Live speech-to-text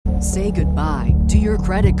Say goodbye to your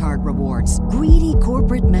credit card rewards. Greedy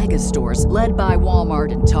corporate mega stores, led by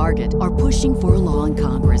Walmart and Target, are pushing for a law in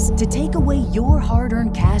Congress to take away your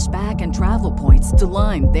hard-earned cash back and travel points to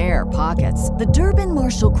line their pockets. The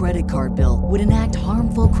Durbin-Marshall credit card bill would enact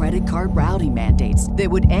harmful credit card routing mandates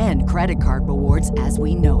that would end credit card rewards as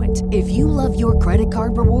we know it. If you love your credit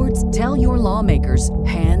card rewards, tell your lawmakers,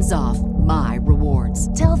 hands off my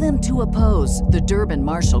rewards. Tell them to oppose the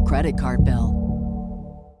Durbin-Marshall credit card bill.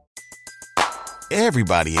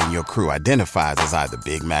 Everybody in your crew identifies as either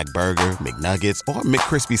Big Mac Burger, McNuggets, or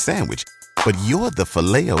McCrispy Sandwich. But you're the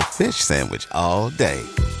Filet-O-Fish Sandwich all day.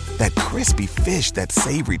 That crispy fish, that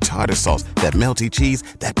savory tartar sauce, that melty cheese,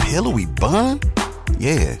 that pillowy bun.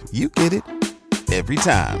 Yeah, you get it. Every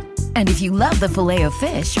time. And if you love the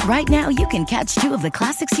Filet-O-Fish, right now you can catch two of the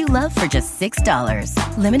classics you love for just $6.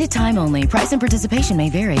 Limited time only. Price and participation may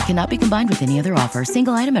vary. Cannot be combined with any other offer.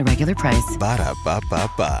 Single item at regular price.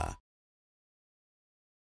 Ba-da-ba-ba-ba.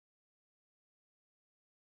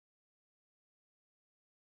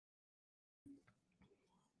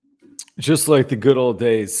 Just like the good old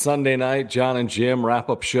days, Sunday night, John and Jim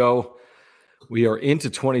wrap-up show. We are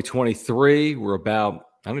into 2023. We're about,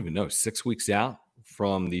 I don't even know, 6 weeks out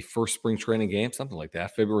from the first spring training game, something like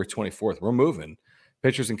that, February 24th. We're moving.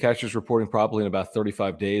 Pitchers and catchers reporting probably in about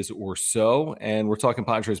 35 days or so, and we're talking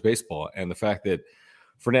Padres baseball and the fact that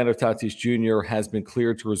Fernando Tatis Jr. has been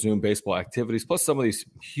cleared to resume baseball activities, plus some of these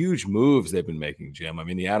huge moves they've been making, Jim. I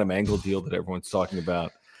mean, the Adam Engel deal that everyone's talking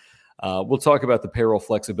about. We'll talk about the payroll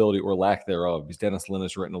flexibility or lack thereof, because Dennis Lin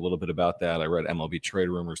has written a little bit about that. I read MLB trade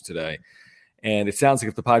rumors today. And it sounds like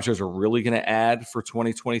if the Padres are really going to add for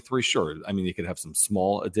 2023, sure. I mean, you could have some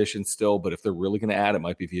small additions still, but if they're really going to add, it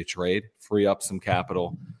might be via trade, free up some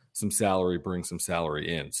capital, some salary, bring some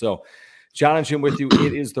salary in. So, John and Jim with you.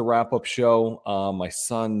 It is the wrap-up show. My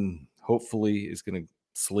son hopefully is going to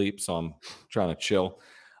sleep, so I'm trying to chill.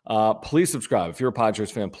 Please subscribe. If you're a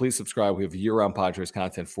Padres fan, please subscribe. We have year-round Padres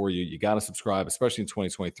content for you. You got to subscribe, especially in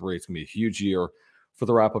 2023. It's going to be a huge year for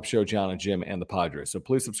the wrap-up show, John and Jim and the Padres. So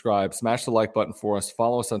please subscribe. Smash the like button for us.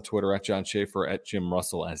 Follow us on Twitter at John Schaefer, at Jim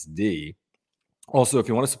Russell SD. Also, if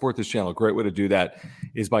you want to support this channel, a great way to do that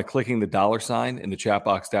is by clicking the $sign in the chat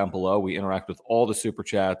box down below. We interact with all the super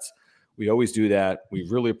chats. We always do that. We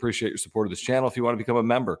really appreciate your support of this channel. If you want to become a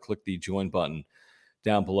member, click the join button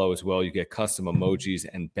down below as well. You get custom emojis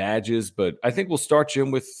and badges. But I think we'll start, Jim,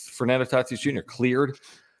 with Fernando Tatis Jr. cleared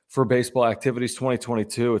for baseball activities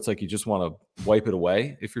 2022. It's like you just want to wipe it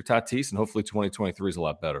away if you're Tatis, and hopefully 2023 is a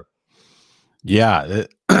lot better. Yeah,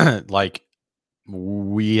 like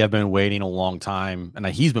we have been waiting a long time, and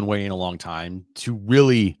he's been waiting a long time to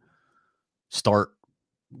really start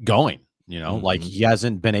going, like he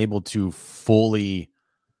hasn't been able to fully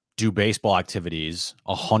do baseball activities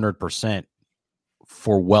 100%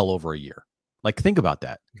 for well over a year. Like, think about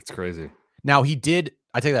that. It's crazy. Now he did.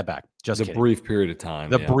 I take that back. Just the kidding. Brief period of time.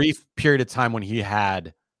 The brief period of time when he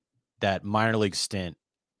had that minor league stint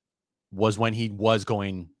was when he was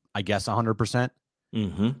going, I guess, 100%.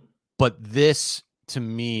 Mm-hmm. But this, to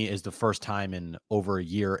me, is the first time in over a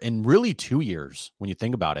year, and really 2 years when you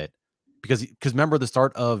think about it. Because remember the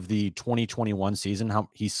start of the 2021 season, how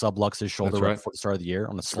he subluxed his shoulder right before the start of the year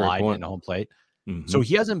on the slide in the home plate. Mm-hmm. So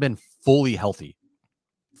he hasn't been fully healthy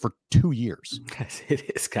for 2 years.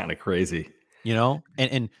 It is kind of crazy.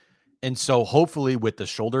 And so hopefully with the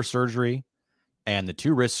shoulder surgery and the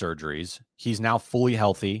 2 wrist surgeries, he's now fully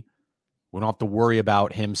healthy. We don't have to worry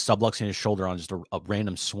about him subluxing his shoulder on just a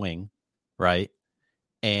random swing, right?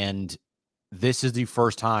 And this is the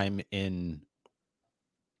first time in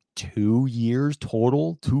 2 years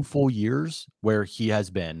total, 2 full years, where he has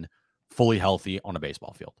been fully healthy on a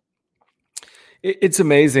baseball field. It's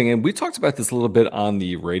amazing. And we talked about this a little bit on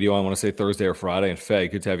the radio, I want to say Thursday or Friday. And Faye,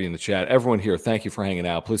 good to have you in the chat. Everyone here, thank you for hanging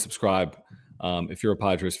out. Please subscribe. If you're a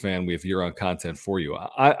Padres fan, we have year-round content for you.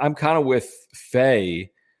 I'm kind of with Faye.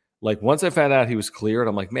 Like, once I found out he was cleared,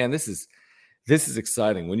 I'm like, man, this is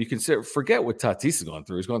exciting. When you consider, forget what Tatis has gone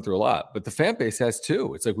through. He's gone through a lot. But the fan base has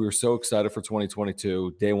too. It's like we were so excited for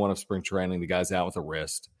 2022. Day one of spring training, the guy's out with a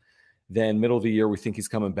wrist. Then middle of the year, we think he's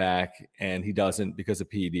coming back, and he doesn't because of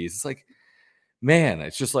PEDs. It's like, man,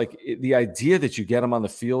 it's just like the idea that you get him on the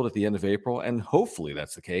field at the end of April, and hopefully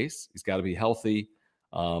that's the case. He's got to be healthy,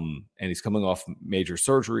 and he's coming off major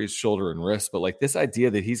surgeries, shoulder and wrist. But like this idea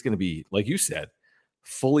that he's going to be, like you said,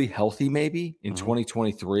 fully healthy maybe in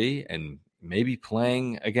 2023 and maybe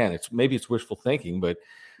playing, again, it's wishful thinking, but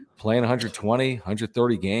playing 120,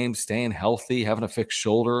 130 games, staying healthy, having a fixed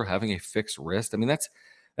shoulder, having a fixed wrist. I mean,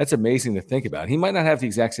 that's amazing to think about. He might not have the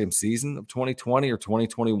exact same season of 2020 or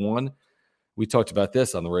 2021, We talked about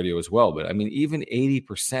this on the radio as well, but I mean, even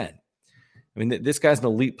 80%. I mean, this guy's an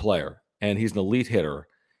elite player, and he's an elite hitter.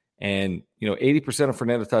 And, 80% of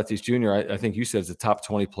Fernando Tatis Jr., I think you said is a top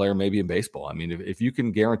 20 player maybe in baseball. I mean, if you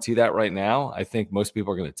can guarantee that right now, I think most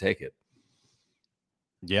people are going to take it.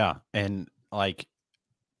 Yeah. And like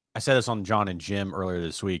I said this on John and Jim earlier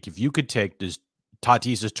this week, if you could take this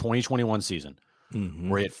Tatis's 2021 season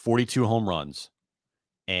where he had 42 home runs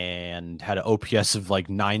and had an OPS of like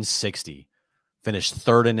 960, finished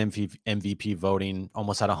third in MVP voting,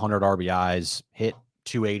 almost had 100 RBIs, hit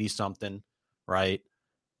 280 something, right?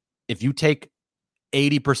 If you take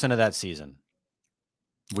 80% of that season,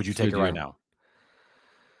 would you take it right now?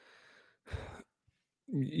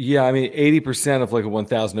 Yeah, I mean, 80% of like a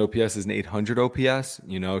 1,000 OPS is an 800 OPS,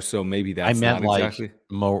 so maybe that's I meant not like exactly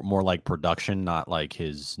more like production, not like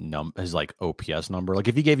his like OPS number. Like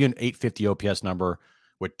if he gave you an 850 OPS number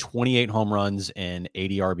with 28 home runs and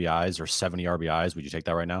 80 RBIs or 70 RBIs, would you take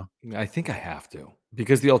that right now? I think I have to,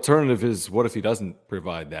 because the alternative is, what if he doesn't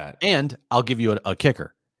provide that? And I'll give you a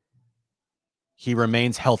kicker. He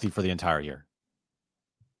remains healthy for the entire year.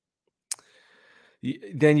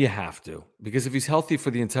 Then you have to, because if he's healthy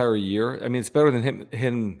for the entire year, I mean, it's better than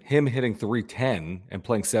him hitting 310 and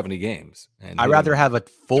playing 70 games. And I'd rather have a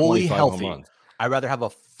fully healthy. I'd rather have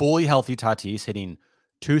a fully healthy Tatis hitting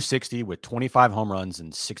 260 with 25 home runs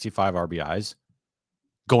and 65 RBIs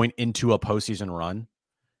going into a postseason run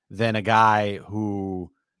than a guy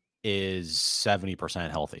who is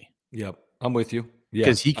 70% healthy. Yep, I'm with you. Yeah,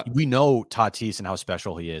 because we know Tatis and how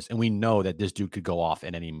special he is, and we know that this dude could go off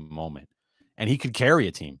at any moment. And he could carry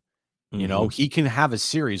a team. He can have a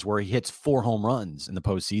series where he hits 4 home runs in the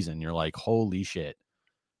postseason. You're like, holy shit.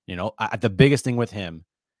 The biggest thing with him,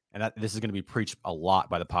 and this is going to be preached a lot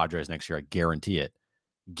by the Padres next year, I guarantee it,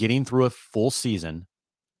 getting through a full season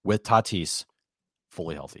with Tatis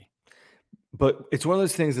fully healthy. But it's one of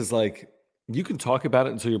those things is like, you can talk about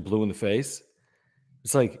it until you're blue in the face.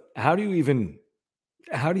 It's like, how do you even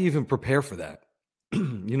prepare for that?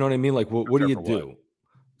 You know what I mean? Like, what do you do?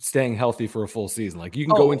 Staying healthy for a full season. Like, you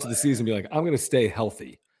can go into the season and be like, I'm going to stay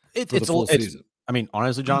healthy for the full season. I mean,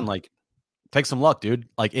 honestly, John, like, take some luck, dude.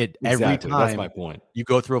 Like every time that's my point. You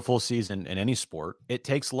go through a full season in any sport, it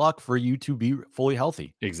takes luck for you to be fully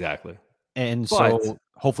healthy. Exactly. And so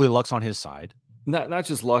hopefully luck's on his side. Not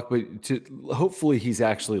just luck, but hopefully he's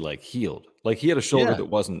actually like healed. Like, he had a shoulder that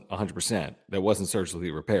wasn't 100%, that wasn't surgically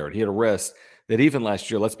repaired. He had a wrist that even last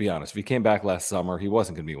year, let's be honest, if he came back last summer, he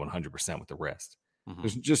wasn't going to be 100% with the wrist.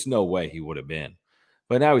 There's just no way he would have been.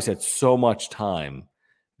 But now he's had so much time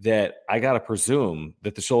that I got to presume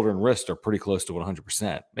that the shoulder and wrist are pretty close to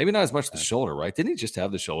 100%. Maybe not as much the shoulder, right? Didn't he just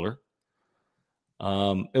have the shoulder?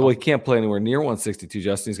 He can't play anywhere near 162,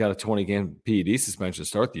 Justin. He's got a 20-game PED suspension to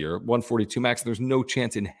start the year. 142 max. There's no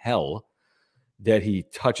chance in hell that he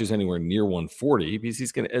touches anywhere near 140, because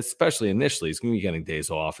he's going to, especially initially, he's going to be getting days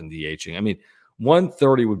off and DHing. I mean,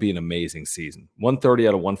 130 would be an amazing season. 130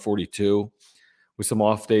 out of 142. With some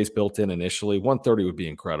off days built in initially, 130 would be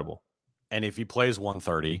incredible. And if he plays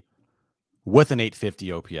 130 with an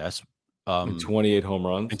 850 OPS, and 28 home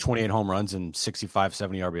runs, and 65,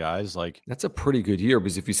 70 RBIs, like, that's a pretty good year.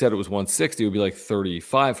 Because if you said it was 160, it would be like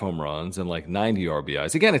 35 home runs and like 90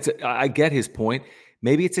 RBIs. Again, I get his point.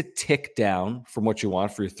 Maybe it's a tick down from what you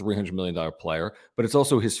want for your $300 million player, but it's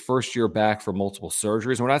also his first year back from multiple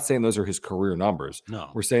surgeries. And we're not saying those are his career numbers. No.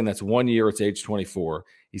 We're saying that's 1 year, it's age 24.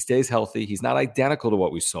 He stays healthy. He's not identical to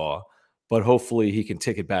what we saw, but hopefully he can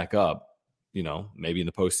tick it back up, maybe in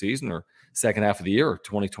the postseason or second half of the year,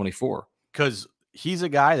 2024. Because he's a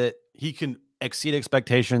guy that he can exceed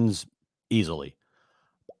expectations easily.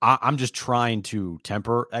 I'm just trying to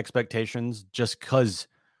temper expectations just because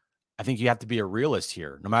I think you have to be a realist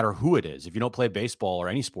here, no matter who it is. If you don't play baseball or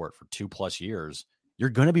any sport for 2+ years, you're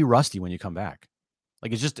going to be rusty when you come back.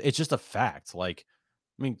 Like, it's just a fact. Like,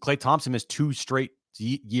 I mean, Klay Thompson missed 2 straight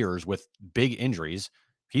years with big injuries.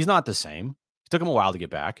 He's not the same. It took him a while to get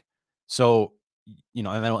back. So, and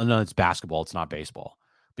I know it's basketball, it's not baseball.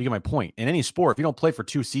 But you get my point. In any sport, if you don't play for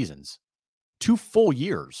 2 seasons, 2 full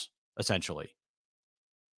years, essentially.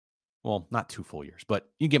 Well, not 2 full years, but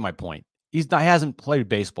you get my point. He hasn't played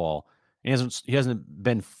baseball. He hasn't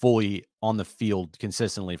been fully on the field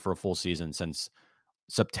consistently for a full season since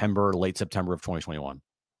late September of 2021.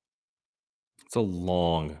 It's a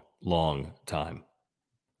long, long time.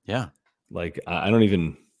 Yeah. Like,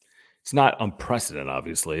 it's not unprecedented,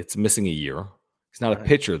 obviously. It's missing a year. He's not a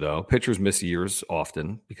pitcher, though. Pitchers miss years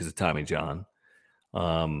often because of Tommy John.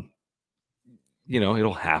 It'll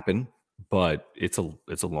happen, but it's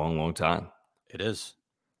a long, long time. It is.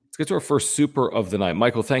 Let's get to our first super of the night.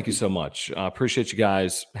 Michael, thank you so much. Appreciate you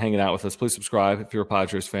guys hanging out with us. Please subscribe. If you're a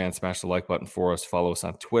Padres fan, smash the like button for us. Follow us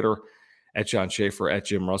on Twitter at John Schaefer, at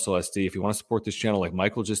Jim Russell SD. If you want to support this channel like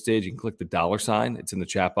Michael just did, you can click the $sign. It's in the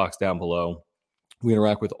chat box down below. We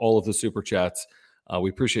interact with all of the super chats. We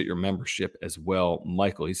appreciate your membership as well.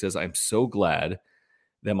 Michael, he says, I'm so glad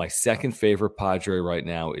that my second favorite Padre right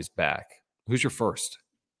now is back. Who's your first?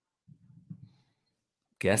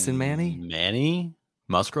 Guessing Manny? Manny,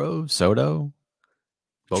 Musgrove, Soto,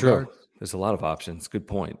 Bogarts. True. There's a lot of options. Good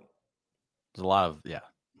point. There's a lot of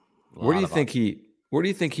Where do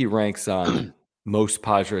you think he ranks on most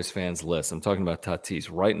Padres fans' lists? I'm talking about Tatis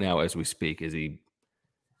right now as we speak. Is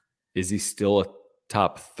he still a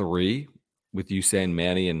top 3 with you saying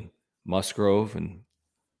Manny and Musgrove? And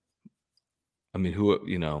I mean, who,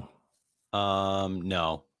 no.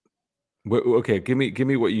 Okay, give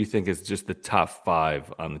me what you think is just the top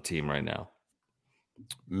 5 on the team right now.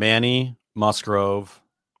 Manny, Musgrove,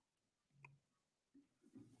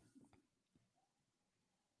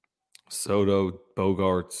 Soto,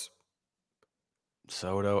 Bogarts.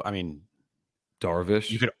 I mean, Darvish.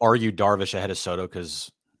 You could argue Darvish ahead of Soto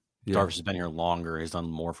because Darvish has been here longer. He's done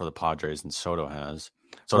more for the Padres than Soto has.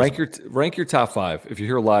 So rank your top 5 if you're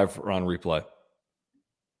here live or on replay.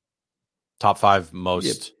 Top 5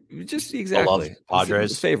 most just exactly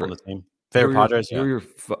Padres favorite on the team. Favorite Padres. Who are your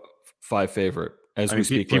 5 favorite as we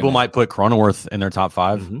speak? People might put Cronenworth in their top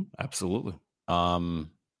 5. Mm-hmm. Absolutely.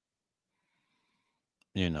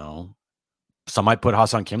 Some might put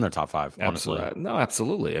Hassan Kim in their top 5. Honestly, no,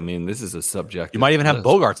 absolutely. I mean, this is a subjective. You might even have list.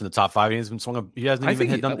 Bogarts in the top 5. He hasn't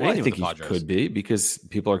even done anything I think with the he Padres. Could be because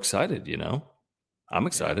people are excited. I'm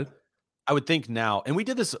excited. I would think now, and we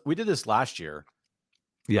did this last year.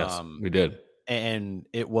 Yes, we did. And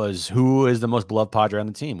it was, who is the most beloved Padre on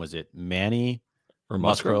the team? Was it Manny or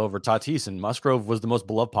Musgrove or Tatis? And Musgrove was the most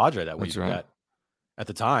beloved Padre that we got at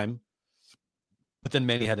the time. But then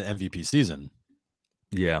Manny had an MVP season.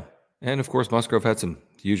 Yeah. And of course, Musgrove had some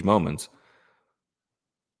huge moments.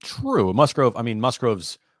 True.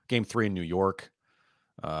 Musgrove's game 3 in New York,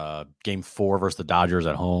 game 4 versus the Dodgers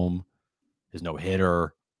at home, his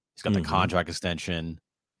no-hitter. He's got the contract extension.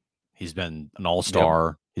 He's been an all-star.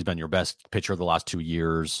 Yep. He's been your best pitcher of the last 2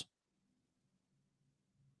 years.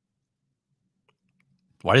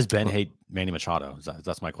 Why does Ben hate Manny Machado?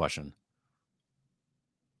 That's my question.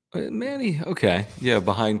 Manny, okay. Yeah,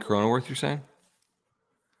 behind Cronenworth, you're saying?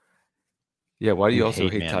 Yeah, why do you also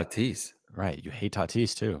hate Tatis? Right, you hate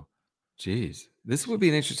Tatis too. Jeez. This would be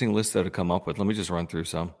an interesting list, though, to come up with. Let me just run through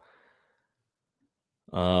some.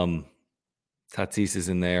 Tatis is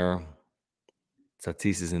in there.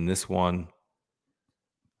 Tatis is in this one.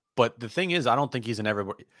 But the thing is, I don't think he's in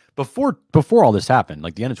everybody. Before all this happened,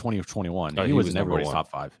 like the end of 2021, he was in everybody's top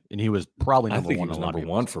 5. And he was probably number 1. He was number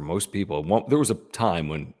 1 for most people. There was a time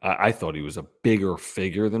when I thought he was a bigger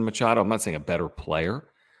figure than Machado. I'm not saying a better player,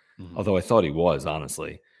 although I thought he was,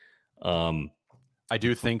 honestly. I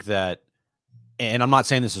do think that, and I'm not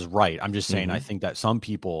saying this is right. I'm just saying I think that some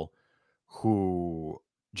people who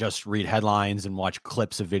just read headlines and watch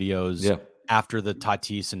clips of videos after the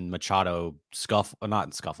Tatis and Machado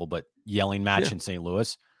but yelling match in St.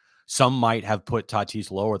 Louis, some might have put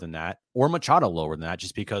Tatis lower than that or Machado lower than that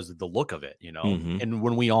just because of the look of it, And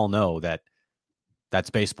when we all know that that's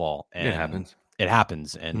baseball and it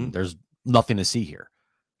happens and there's nothing to see here.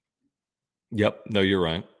 Yep. No, you're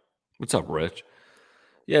right. What's up, Rich?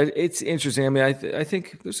 Yeah, it's interesting. I mean, I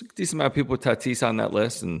think there's a decent amount of people with Tatis on that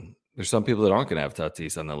list, and there's some people that aren't going to have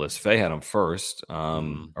Tatis on that list. Faye had him first.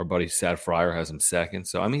 Our buddy Sad Fryer has him second.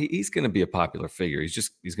 So, I mean, he's going to be a popular figure. He's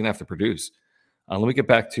going to have to produce. Let me get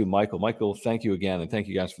back to Michael. Michael, thank you again, and thank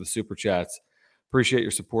you guys for the super chats. Appreciate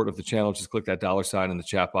your support of the channel. Just click that $sign in the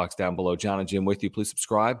chat box down below. John and Jim with you. Please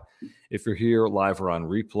subscribe if you're here live or on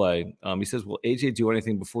replay. He says, will AJ do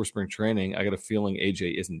anything before spring training? I got a feeling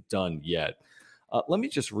AJ isn't done yet. Let me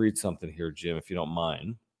just read something here, Jim, if you don't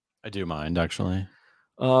mind. I do mind, actually.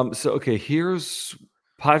 Here's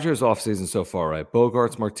Padres offseason so far, right?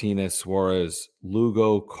 Bogarts, Martinez, Suarez,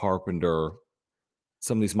 Lugo, Carpenter.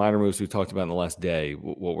 Some of these minor moves we talked about in the last day.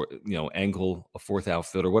 What were, Engel, a 4th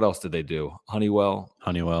outfielder. What else did they do? Honeywell,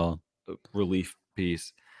 relief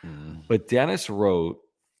piece. But Dennis wrote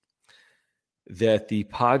that the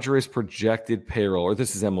Padres projected payroll, or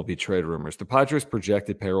this is MLB trade rumors, the Padres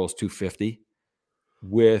projected payroll is $250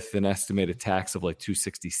 with an estimated tax of like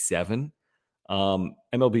 $267.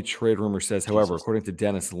 MLB trade rumor says, however, according to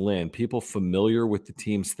Dennis Lynn, people familiar with the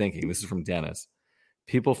team's thinking, this is from Dennis,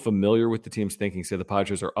 people familiar with the team's thinking say the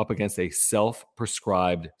Padres are up against a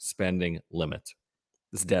self-prescribed spending limit.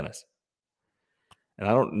 This is Dennis. and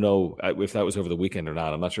I don't know if that was over the weekend or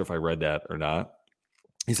not. I'm not sure if I read that or not.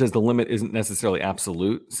 He says the limit isn't necessarily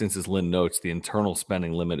absolute, since, as Lynn notes, the internal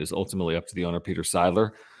spending limit is ultimately up to the owner, Peter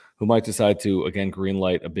Seidler, who might decide to, again,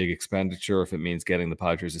 greenlight a big expenditure if it means getting the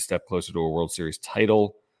Padres a step closer to a World Series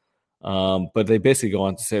title. But they basically go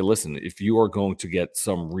on to say, listen, if you are going to get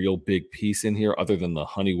some real big piece in here, other than the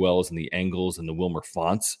Honeywells and the Engels and the Wilmer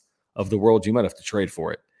Fonts of the world, you might have to trade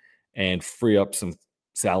for it and free up some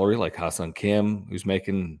salary, like Hassan Kim, who's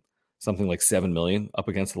making something like $7 million up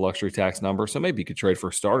against the luxury tax number. So maybe you could trade for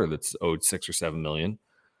a starter that's owed $6 or $7 million,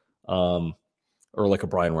 or like a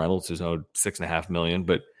Brian Reynolds who's owed $6.5 million.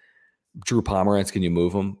 But Drew Pomeranz, can you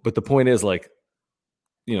move him? But the point is, like,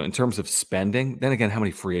 in terms of spending, then again, how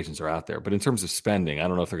many free agents are out there? But in terms of spending, I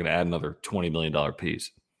don't know if they're going to add another $20 million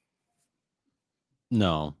piece.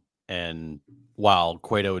 No. And while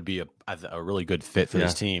Cueto would be a really good fit for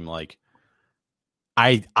this team, like,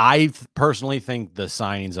 I personally think the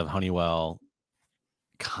signings of Honeywell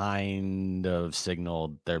kind of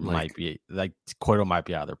signaled there might be, like, Cueto might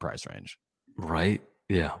be out of their price range. Right.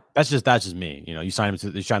 Yeah. That's just me. You sign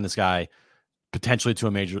this guy potentially to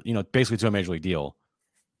a major, basically to a major league deal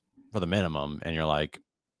for the minimum. And you're like,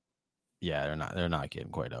 yeah, they're not getting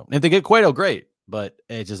Cueto. And if they get Cueto, great, but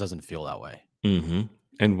it just doesn't feel that way. Mm-hmm.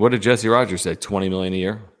 And what did Jesse Rogers say? $20 million a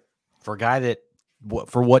year for a guy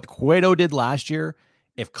for what Cueto did last year.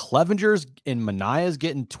 If Clevenger's and Manaya's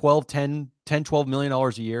getting $10, $12 million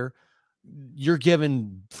a year, you're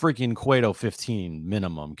giving freaking Cueto 15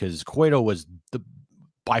 minimum, because Cueto was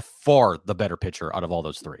by far the better pitcher out of all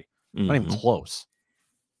those three. Mm-hmm. Not even close.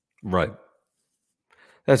 Right.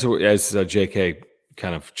 That's what, as JK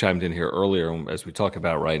kind of chimed in here earlier, as we talk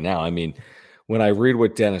about right now. I mean, when I read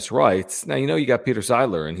what Dennis writes, now, you got Peter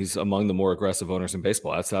Seidler, and he's among the more aggressive owners in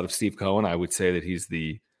baseball. Outside of Steve Cohen, I would say that he's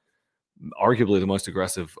arguably the most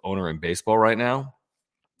aggressive owner in baseball right now.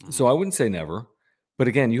 So I wouldn't say never. But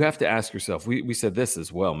again, you have to ask yourself, we said this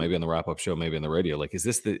as well, maybe on the wrap-up show, maybe on the radio, like, is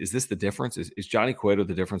this the difference? Is Johnny Cueto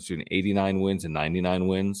the difference between 89 wins and 99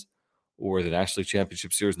 wins, or the National League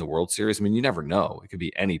Championship Series and the World Series? I mean, you never know. It could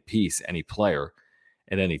be any piece, any player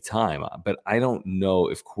at any time. But I don't know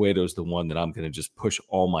if Cueto's the one that I'm going to just push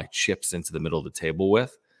all my chips into the middle of the table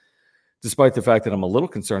with, despite the fact that I'm a little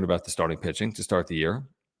concerned about the starting pitching to start the year.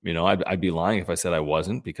 I'd be lying if I said I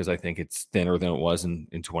wasn't, because I think it's thinner than it was in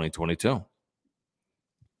 2022.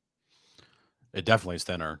 It definitely is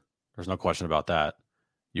thinner. There's no question about that.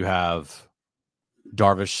 You have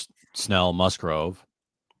Darvish, Snell, Musgrove,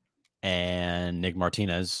 and Nick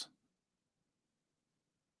Martinez.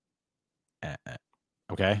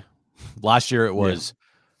 Okay. Last year it was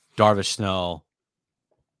Darvish, Snell.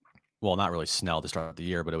 Well, not really Snell to start the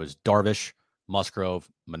year, but it was Darvish, Musgrove,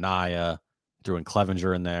 Minaya, threw in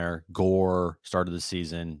Clevenger in there. Gore started the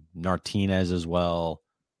season. Martinez as well.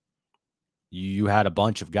 You had a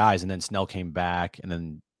bunch of guys, and then Snell came back, and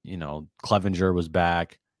then, Clevenger was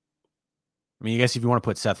back. I mean, I guess if you want to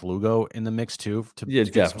put Seth Lugo in the mix too, to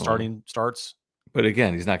get some starting starts. But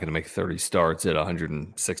again, he's not going to make 30 starts at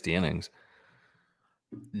 160 innings.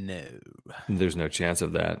 No. There's no chance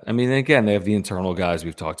of that. I mean, again, they have the internal guys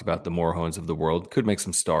we've talked about, the Morehones of the world, could make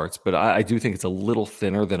some starts, but I do think it's a little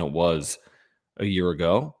thinner than it was a year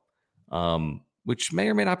ago, which may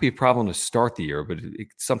or may not be a problem to start the year, but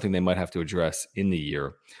it's something they might have to address in the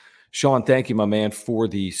year. Sean, thank you, my man, for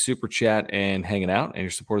the super chat and hanging out and your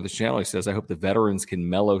support of this channel. He says, I hope the veterans can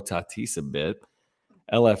mellow Tatis a bit.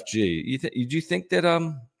 LFG, do you think that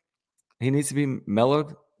he needs to be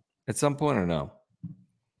mellowed at some point or no?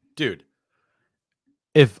 Dude,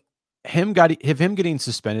 if him getting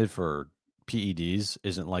suspended for PEDs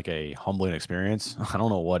isn't like a humbling experience, I don't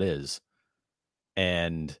know what is.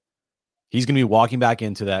 And he's going to be walking back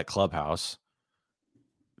into that clubhouse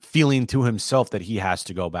feeling to himself that he has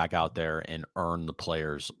to go back out there and earn the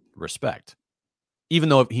players' respect. Even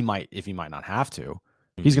though if he might not have to,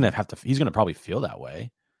 he's going to probably feel that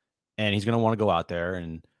way. And he's going to want to go out there,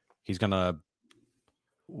 and he's going to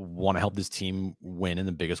want to help this team win in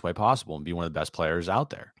the biggest way possible and be one of the best players out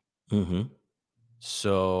there. Mm-hmm.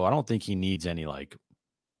 So I don't think he needs any like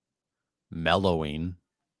mellowing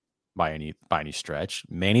by any stretch.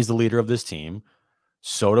 Manny's the leader of this team.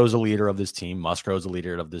 Soto's a leader of this team. Musgrove's a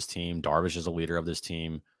leader of this team. Darvish is a leader of this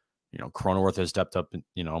team. Cronenworth has stepped up,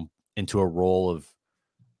 into a role of,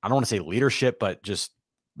 I don't want to say leadership, but just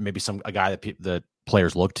maybe a guy that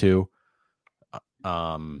players look to.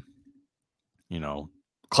 Clubhouse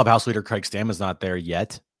leader Craig Stammen's not there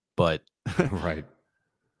yet, but right.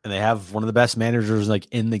 And they have one of the best managers like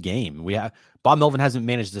in the game. Bob Melvin hasn't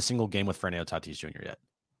managed a single game with Fernando Tatis Jr. yet.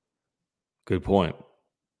 Good point.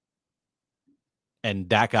 And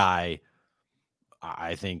that guy,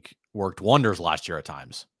 I think worked wonders last year at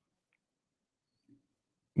times.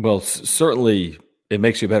 Well, certainly it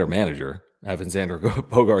makes you a better manager having Xander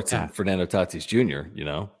Bogaerts and Fernando Tatis Jr.,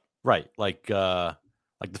 Right. Like the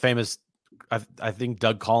famous, I think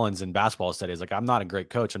Doug Collins in basketball said, he's like, I'm not a great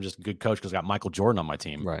coach. I'm just a good coach because I got Michael Jordan on my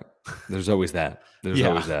team. Right. There's always that.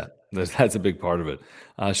 Always that. That's a big part of it.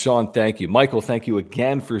 Sean, thank you. Michael, thank you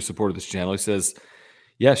again for your support of this channel. He says,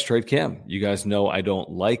 yes, trade Kim. You guys know I don't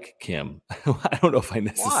like Kim. I don't know if I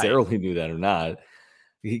necessarily knew that or not.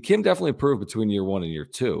 Kim definitely improved between year 1 and year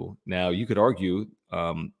 2. Now, you could argue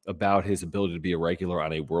about his ability to be a regular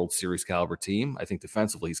on a World Series caliber team. I think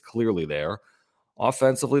defensively, he's clearly there.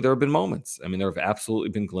 Offensively, there have been moments. I mean, there have absolutely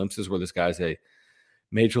been glimpses where this guy's a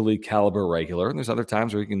major league caliber regular, and there's other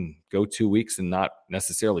times where he can go 2 weeks and not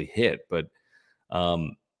necessarily hit. But,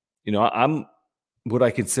 would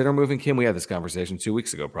I consider moving Kim? We had this conversation 2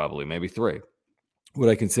 weeks ago, probably, maybe 3. Would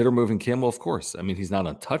I consider moving Kim? Well, of course. I mean, he's not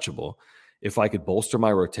untouchable. If I could bolster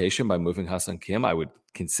my rotation by moving Ha-Seong Kim, I would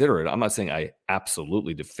consider it. I'm not saying I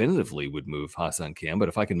absolutely definitively would move Ha-Seong Kim, but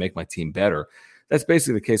if I can make my team better, that's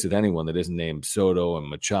basically the case with anyone that isn't named Soto and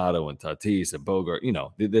Machado and Tatis and Bogart.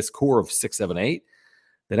 This core of 6, 7, 8,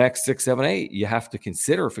 the next 6, 7, 8, you have to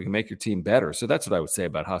consider if it can make your team better. So that's what I would say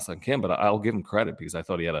about Ha-Seong Kim, but I'll give him credit because I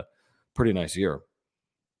thought he had a pretty nice year.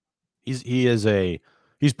 He's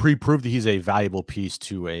pre-proved that he's a valuable piece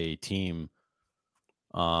to a team.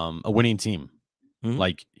 A winning team. Mm-hmm.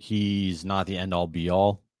 Like, he's not the end all be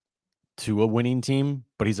all to a winning team,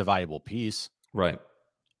 but he's a valuable piece. Right.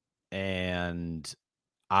 And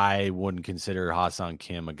I wouldn't consider Ha-Seong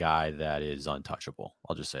Kim a guy that is untouchable.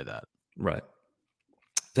 I'll just say that. Right.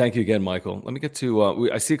 Thank you again, Michael. Let me get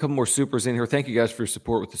to, I see a couple more supers in here. Thank you guys for your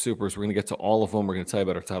support with the supers. We're going to get to all of them. We're going to tell you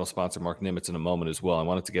about our title sponsor, Mark Nimitz, in a moment as well. I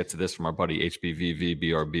wanted to get to this from our buddy HBVV,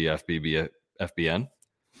 BRB, FBB, FBN.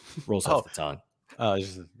 Rolls off the tongue.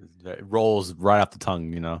 It rolls right off the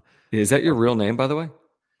tongue, Is that your real name, by the way?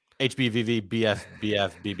 HBVV, BF,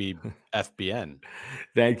 BF, BB, FBN.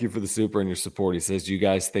 Thank you for the super and your support. He says, do you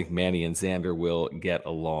guys think Manny and Xander will get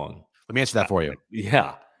along? Let me answer that for you.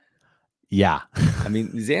 Yeah. I mean,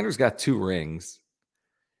 Xander's got 2 rings.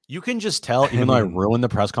 You can just tell, even though I ruined the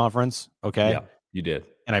press conference, okay? Yeah, you did.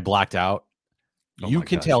 And I blacked out. You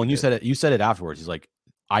can tell, and you said it afterwards. He's like,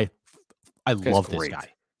 I love this guy.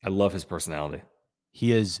 I love his personality.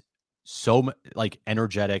 He is so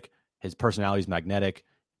energetic. His personality is magnetic.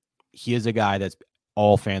 He is a guy that's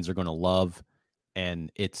all fans are going to love, and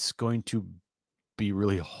it's going to be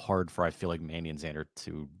really hard for, I feel like, Manny and Xander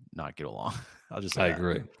to not get along. I'll just say I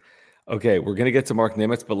agree. Okay, we're going to get to Mark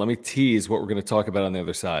Nimitz, but let me tease what we're going to talk about on the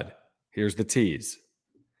other side. Here's the tease.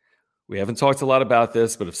 We haven't talked a lot about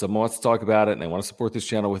this, but if someone wants to talk about it and they want to support this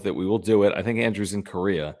channel with it, we will do it. I think Andrew's in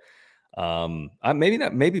Korea.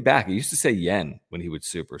 Maybe back. He used to say yen when he would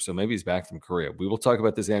super, so maybe he's back from Korea. We will talk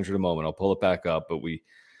about this, Andrew, in a moment. I'll pull it back up, but we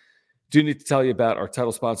do need to tell you about our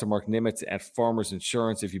title sponsor, Mark Nimitz at Farmers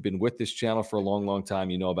Insurance. If you've been with this channel for a long, long time,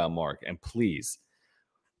 you know about Mark. And please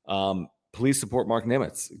support Mark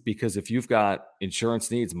Nimitz, because if you've got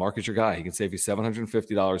insurance needs, Mark is your guy. He can save you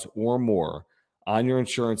 $750 or more on your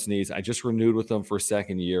insurance needs. I just renewed with him for a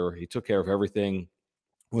 2nd year. He took care of everything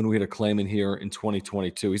when we had a claim in here in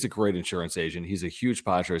 2022. He's a great insurance agent. He's a huge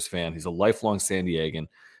Padres fan. He's a lifelong San Diegan.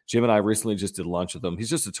 Jim and I recently just did lunch with him. He's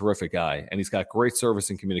just a terrific guy, and he's got great service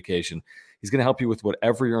and communication. He's going to help you with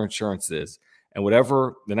whatever your insurance is. And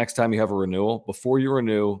whatever, the next time you have a renewal, before you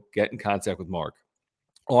renew, get in contact with Mark.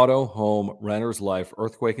 Auto, home, renter's life,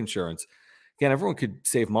 earthquake insurance. Again, everyone could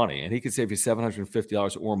save money, and he could save you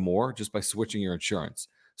 $750 or more just by switching your insurance.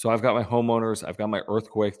 So I've got my homeowners. I've got my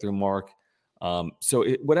earthquake through Mark.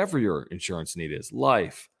 Whatever your insurance need is,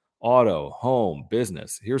 life, auto, home,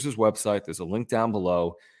 business, here's his website. There's a link down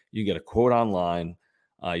below. You can get a quote online.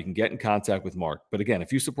 You can get in contact with Mark. But again,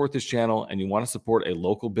 if you support this channel and you want to support a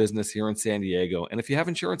local business here in San Diego, and if you have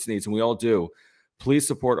insurance needs, and we all do, please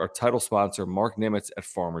support our title sponsor, Mark Nimitz at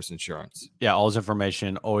Farmers Insurance. Yeah, all his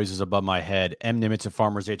information always is above my head. mnimitz at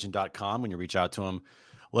farmersagent.com. When you reach out to him,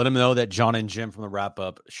 let him know that John and Jim from the Wrap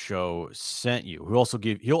Up Show sent you.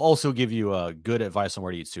 He'll also give you good advice on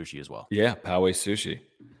where to eat sushi as well. Yeah, Poway Sushi.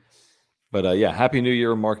 But Happy New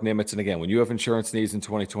Year, Mark Nimitz. And again, when you have insurance needs in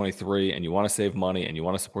 2023 and you want to save money and you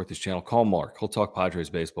want to support this channel, call Mark. He'll talk Padres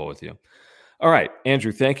baseball with you. All right,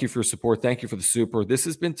 Andrew, thank you for your support. Thank you for the super. This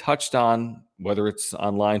has been touched on, whether it's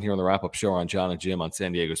online here on the Wrap Up Show or on John and Jim on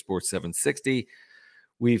San Diego Sports 760.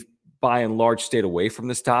 We've by and large stayed away from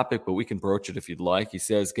this topic, but we can broach it if you'd like. He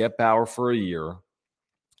says, get Bauer for a year.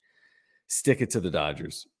 Stick it to the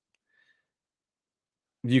Dodgers.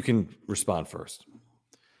 You can respond first.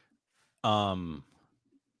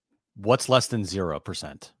 What's less than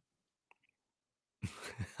 0%?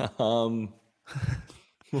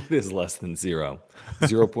 What is less than 0?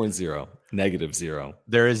 0.0, negative 0.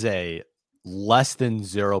 There is a less than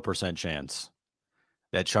 0% chance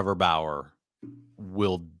that Trevor Bauer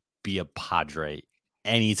will be a Padre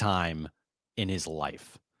anytime in his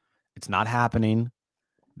life. It's not happening.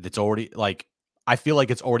 It's already I feel like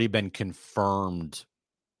it's already been confirmed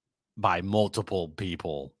by multiple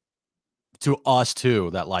people to us too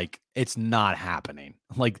that it's not happening.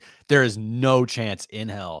 There is no chance in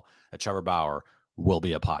hell that Trevor Bauer will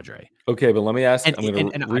be a Padre. Okay, but let me ask. And, I'm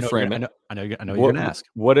going to reframe it. I know you're going to ask.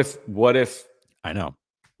 What if I know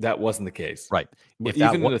that wasn't the case? Right. If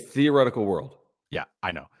even in a theoretical world. Yeah,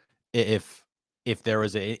 I know. If there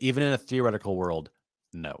is even in a theoretical world,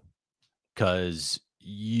 no. Because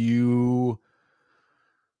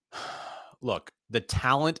look, the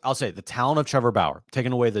talent of Trevor Bauer,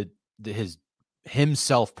 taking away his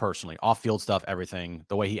himself personally, off-field stuff, everything,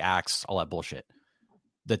 the way he acts, all that bullshit.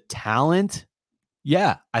 The talent,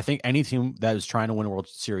 yeah, I think any team that is trying to win a World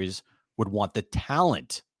Series would want the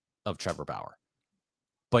talent of Trevor Bauer.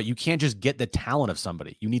 But you can't just get the talent of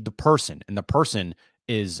somebody. You need the person, and the person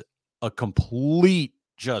is a complete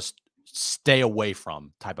just stay away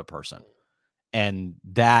from type of person. And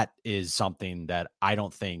that is something that I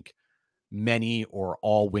don't think many or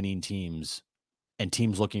all winning teams and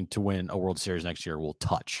teams looking to win a World Series next year will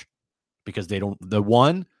touch, because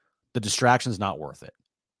the distraction's not worth it.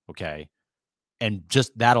 Okay. And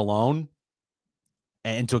just that alone,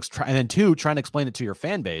 and then 2, trying to explain it to your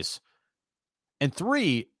fan base, and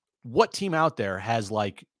 3, what team out there has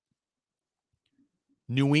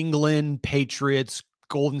New England Patriots,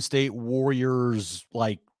 Golden State Warriors,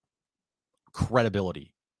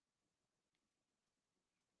 credibility?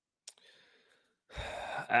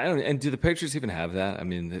 I don't. And do the Patriots even have that? I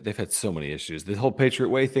mean, they've had so many issues. The whole Patriot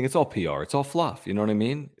Way thing, it's all PR. It's all fluff. You know what I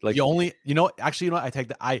mean? I take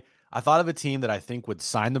that. I thought of a team that I think would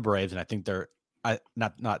sign the Braves, and I think I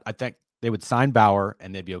think they would sign Bauer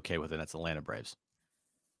and they'd be okay with it. That's Atlanta Braves.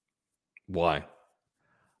 Why?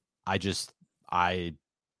 I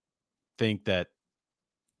think that,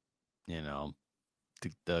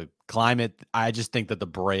 the climate, I just think that the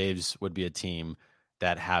Braves would be a team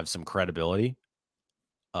that have some credibility.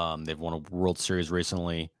 They've won a World Series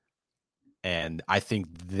recently, and I think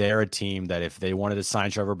they're a team that if they wanted to sign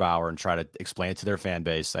Trevor Bauer and try to explain it to their fan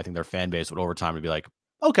base, I think their fan base would over time be like,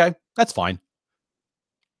 okay, that's fine.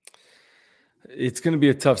 It's going to be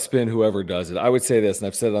a tough spin, whoever does it. I would say this, and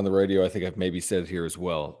I've said it on the radio. I think I've maybe said it here as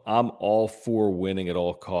well. I'm all for winning at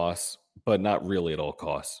all costs, but not really at all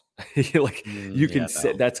costs.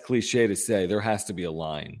 Say that's cliche to say. There has to be a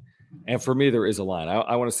line. And for me, there is a line.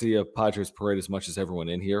 I want to see a Padres parade as much as everyone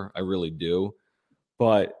in here. I really do.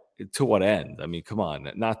 But to what end? I mean, come on.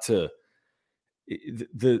 Not to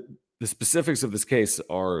the specifics of this case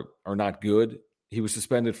are not good. He was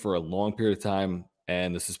suspended for a long period of time,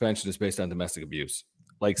 and the suspension is based on domestic abuse.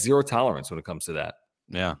 Zero tolerance when it comes to that.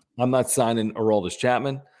 Yeah. I'm not signing Aroldis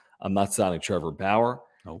Chapman. I'm not signing Trevor Bauer.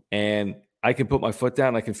 Nope. And I can put my foot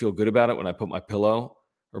down. I can feel good about it when I put my pillow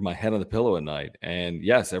or my head on the pillow at night. And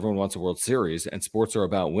yes, everyone wants a World Series, and sports are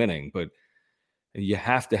about winning, but you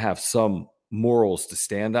have to have some morals to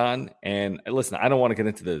stand on. And listen, I don't want to get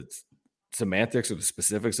into the semantics or the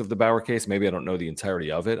specifics of the Bauer case. Maybe I don't know the entirety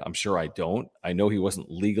of it. I'm sure I don't. I know he wasn't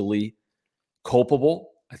legally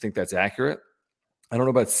culpable. I think that's accurate. I don't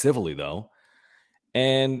know about civilly, though.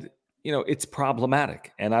 And it's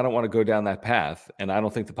problematic, and I don't want to go down that path, and I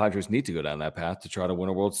don't think the Padres need to go down that path to try to win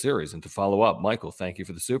a World Series. And to follow up, Michael, thank you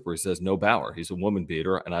for the super. He says, no Bauer. He's a woman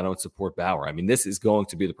beater, and I don't support Bauer. I mean, this is going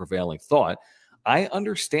to be the prevailing thought. I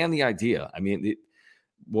understand the idea. I mean,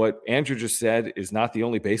 what Andrew just said is not the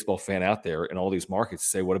only baseball fan out there in all these markets to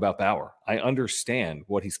say, what about Bauer? I understand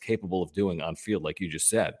what he's capable of doing on field, like you just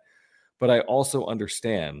said. But I also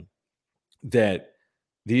understand that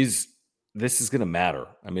this is going to matter.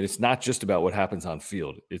 I mean, it's not just about what happens on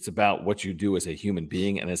field. It's about what you do as a human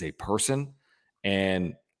being and as a person.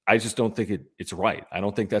 And I just don't think it's right. I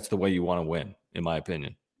don't think that's the way you want to win, in my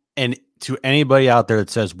opinion. And to anybody out there that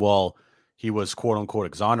says, well, he was quote unquote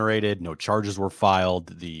exonerated, no charges were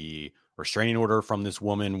filed, the restraining order from this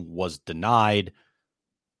woman was denied.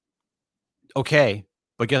 Okay,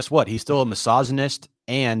 but guess what? He's still a misogynist,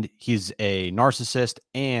 and he's a narcissist,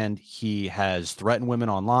 and he has threatened women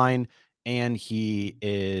online, and he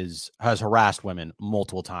has harassed women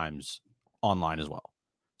multiple times online as well.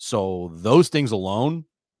 So those things alone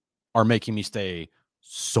are making me stay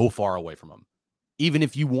so far away from him. Even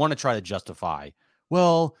if you want to try to justify,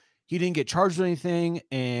 well, he didn't get charged with anything,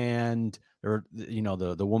 and or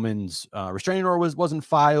the woman's restraining order wasn't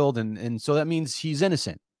filed, and so that means he's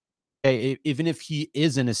innocent. Okay, even if he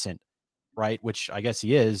is innocent, right? Which I guess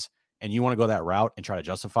he is, and you want to go that route and try to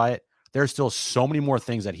justify it. There's still so many more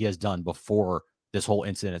things that he has done before this whole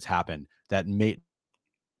incident has happened that made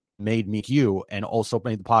me, you, and also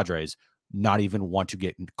made the Padres not even want to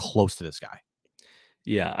get close to this guy.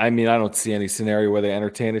 Yeah, I mean, I don't see any scenario where they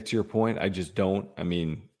entertain it, to your point. I just don't. I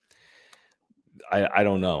mean, I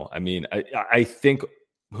don't know. I mean, I think,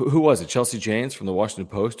 who was it? Chelsea Janes from the Washington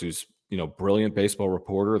Post, who's, brilliant baseball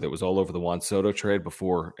reporter that was all over the Juan Soto trade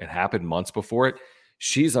before it happened, months before it.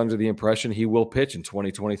 She's under the impression he will pitch in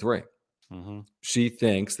 2023. Mm-hmm. She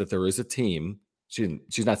thinks that there is a team.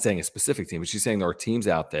 She's not saying a specific team, but she's saying there are teams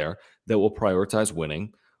out there that will prioritize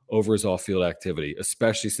winning over his off-field activity,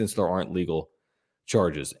 especially since there aren't legal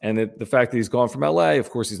charges. And the fact that he's gone from LA, of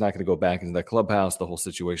course, he's not going to go back into that clubhouse. The whole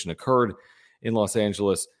situation occurred in Los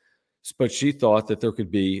Angeles. But she thought that there could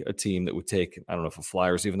be a team that would take, I don't know if a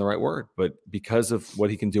flyer is even the right word, but because of what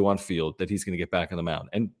he can do on field, that he's going to get back on the mound.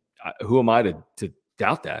 And who am I to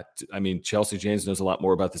doubt that? I mean, Chelsea Janes knows a lot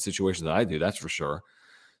more about the situation than I do, that's for sure.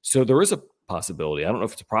 So there is a possibility. I don't know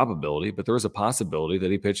if it's a probability, but there is a possibility that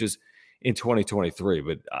he pitches in 2023.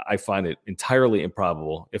 But I find it entirely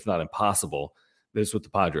improbable, if not impossible, that it's with the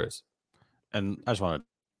Padres. And I just want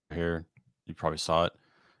to hear, you probably saw it.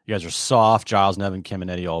 You guys are soft. Giles, Nevin, Kim, and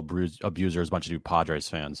Eddie, all abusers, a bunch of new Padres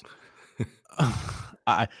fans.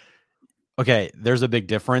 Okay, there's a big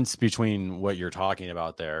difference between what you're talking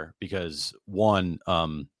about there, because one,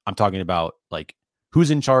 I'm talking about like who's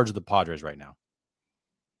in charge of the Padres right now.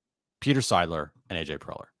 Peter Seidler and AJ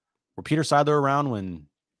Preller. Were Peter Seidler around when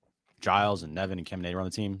Giles and Nevin and Kim and Eddie were on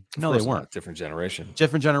the team? No, they weren't. Different generation.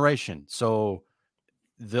 Different generation. So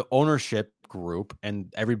the ownership group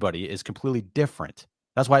and everybody is completely different.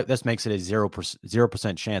 That's why this makes it a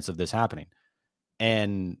 0% chance of this happening.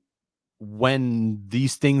 And when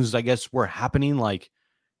these things, I guess, were happening, like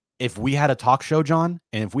if we had a talk show, John,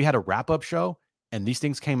 and if we had a wrap-up show and these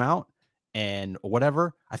things came out and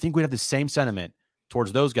whatever, I think we'd have the same sentiment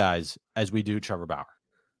towards those guys as we do Trevor Bauer.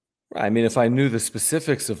 Right. I mean, if I knew the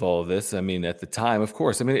specifics of all of this, I mean, at the time, of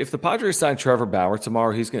course, I mean, if the Padres signed Trevor Bauer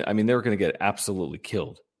tomorrow, they're going to get absolutely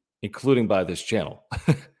killed, including by this channel.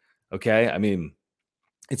 Okay. I mean,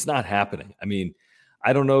 it's not happening. I mean,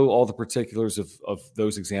 I don't know all the particulars of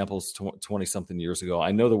those examples 20-something years ago.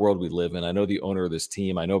 I know the world we live in. I know the owner of this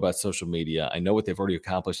team. I know about social media. I know what they've already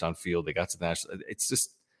accomplished on field. They got to the national.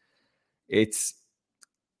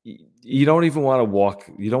 You don't even want to walk.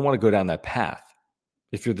 You don't want to go down that path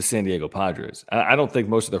if you're the San Diego Padres. I don't think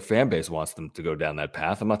most of their fan base wants them to go down that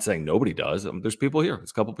path. I'm not saying nobody does. There's people here.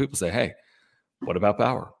 There's a couple of people say, hey, what about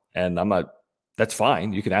Bauer? And I'm not. That's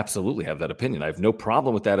fine. You can absolutely have that opinion. I have no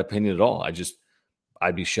problem with that opinion at all.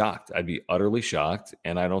 I'd be shocked. I'd be utterly shocked,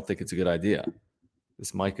 and I don't think it's a good idea.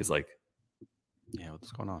 This mic is like, yeah,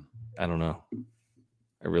 what's going on? I don't know.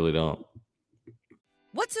 I really don't.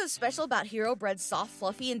 What's so special about Hero Bread's soft,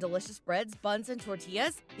 fluffy, and delicious breads, buns, and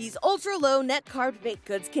tortillas? These ultra-low net-carb baked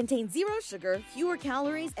goods contain zero sugar, fewer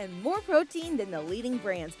calories, and more protein than the leading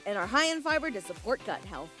brands, and are high in fiber to support gut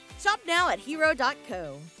health. Shop now at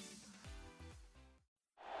hero.co.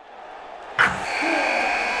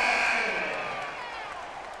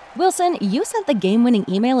 Wilson, you sent the game-winning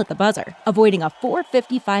email at the buzzer, avoiding a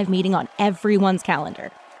 4:55 meeting on everyone's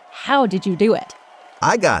calendar. How did you do it?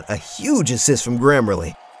 I got a huge assist from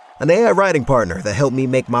Grammarly, an AI writing partner that helped me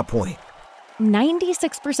make my point.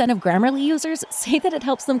 96% of Grammarly users say that it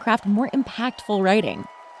helps them craft more impactful writing.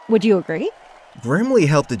 Would you agree? Grammarly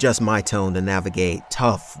helped adjust my tone to navigate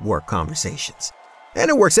tough work conversations. And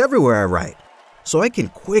it works everywhere I write, so I can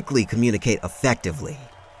quickly communicate effectively.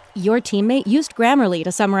 Your teammate used Grammarly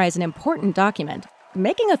to summarize an important document,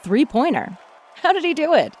 making a 3-pointer. How did he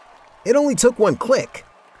do it? It only took one click.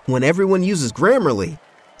 When everyone uses Grammarly,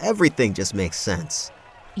 everything just makes sense.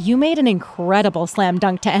 You made an incredible slam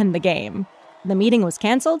dunk to end the game. The meeting was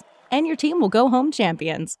canceled, and your team will go home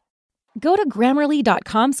champions. Go to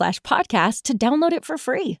Grammarly.com/podcast to download it for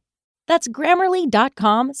free. That's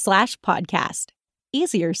Grammarly.com/podcast.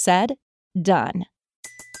 Easier said, done.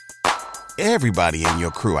 Everybody in your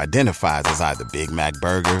crew identifies as either Big Mac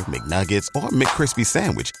Burger, McNuggets, or McCrispy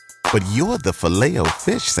Sandwich. But you're the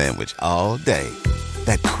Filet-O-Fish Sandwich all day.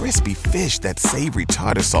 That crispy fish, that savory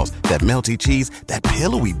tartar sauce, that melty cheese, that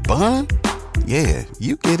pillowy bun. Yeah,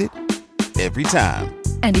 you get it. Every time.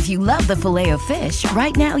 And if you love the Filet-O-Fish,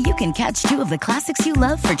 right now you can catch 2 of the classics you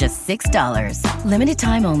love for just $6. Limited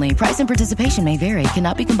time only. Price and participation may vary.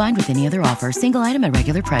 Cannot be combined with any other offer. Single item at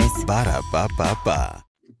regular price. Ba-da-ba-ba-ba.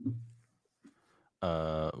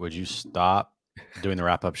 Would you stop doing the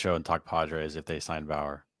wrap-up show and talk Padres if they sign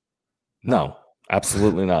Bauer. No,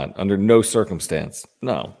 absolutely not. Under no circumstance.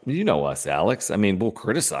 No. You know us, Alex. I mean, we'll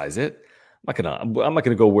criticize it. I'm not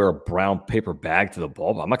gonna go wear a brown paper bag to the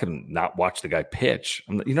ball. I'm not gonna not watch the guy pitch.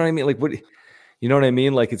 You know what I mean? Like what? You know what I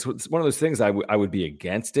mean? Like it's one of those things. I would be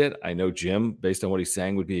against it. I know Jim, based on what he's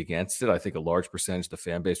saying, would be against it. I think a large percentage of the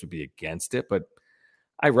fan base would be against it. But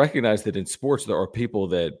I recognize that in sports there are people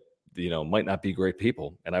that might not be great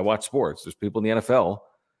people. And I watch sports. There's people in the NFL.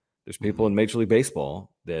 There's people in Major League Baseball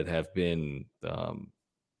that have been.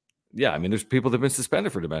 Yeah, I mean, there's people that have been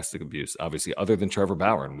suspended for domestic abuse, obviously, other than Trevor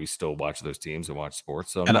Bauer, and we still watch those teams and watch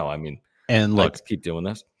sports. So, no, I mean, and look, let's keep doing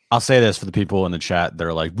this. I'll say this for the people in the chat that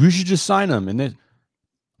are like, we should just sign him. And then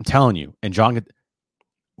I'm telling you, and John,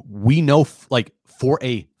 we know like for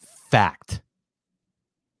a fact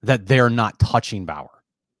that they're not touching Bauer.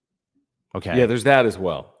 Okay. Yeah, there's that as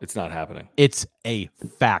well. It's not happening. It's a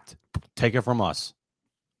fact. Take it from us.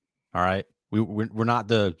 All right. We're not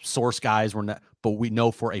the source guys. We're not, but we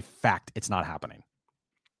know for a fact it's not happening.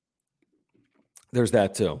 There's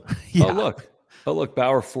that too. Yeah. Oh look,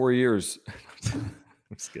 Bauer 4 years. I'm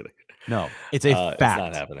just kidding. No, it's a fact. It's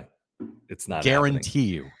not happening. It's not. Guarantee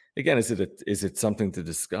you. Again, is it something to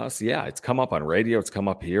discuss? Yeah, it's come up on radio. It's come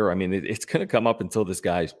up here. I mean, it's going to come up until this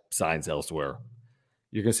guy signs elsewhere.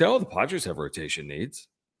 You're going to say, "Oh, the Padres have rotation needs."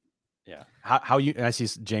 Yeah. How you? And I see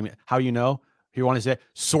Jamie. How you know? You want to say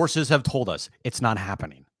sources have told us it's not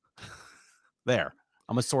happening. There,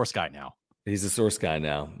 I'm a source guy now. He's a source guy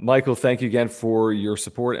now. Michael, thank you again for your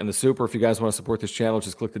support and the super. If you guys want to support this channel,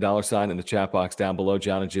 just click the $ in the chat box down below.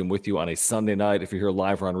 John and Jim with you on a Sunday night. If you're here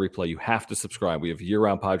live or on replay, you have to subscribe. We have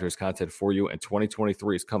year-round Padres content for you, and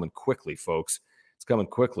 2023 is coming quickly, folks. It's coming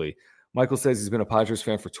quickly. Michael says he's been a Padres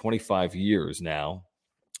fan for 25 years now,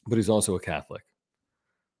 but he's also a Catholic.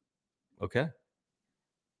 Okay.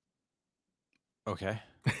 Okay.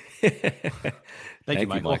 Thank you,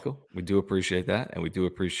 Michael. We do appreciate that, and we do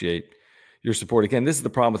appreciate your support. Again, this is the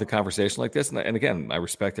problem with a conversation like this, and again, I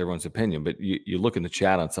respect everyone's opinion, but you look in the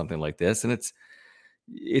chat on something like this, and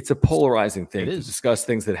it's a polarizing thing to discuss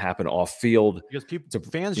things that happen off field. Because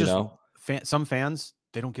some fans,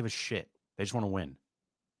 they don't give a shit. They just want to win,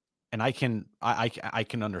 and I can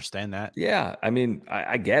understand that. Yeah, I mean,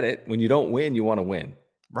 I get it. When you don't win, you want to win,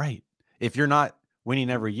 right? If you're not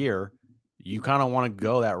winning every year, you kind of want to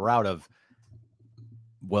go that route of,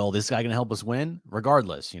 well, this guy can help us win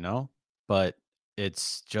regardless, but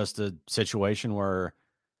it's just a situation where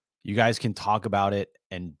you guys can talk about it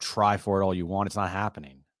and try for it all you want. It's not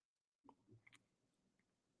happening.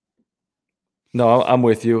 No, I'm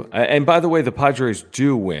with you. And by the way, the Padres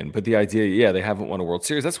do win, but the idea, they haven't won a World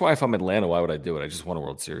Series. That's why if I'm Atlanta, why would I do it? I just won a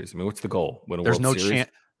World Series. I mean, what's the goal? Win a World Series? There's no chance.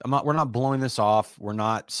 We're not blowing this off. We're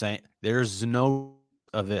not saying there's no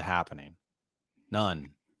of it happening. None.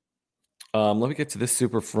 Let me get to this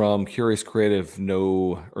super from Curious Creative,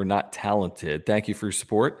 no or not talented. Thank you for your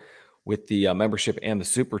support with the membership and the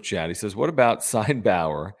super chat. He says, what about sign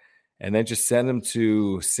Bauer and then just send him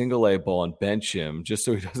to single A ball and bench him just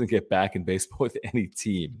so he doesn't get back in baseball with any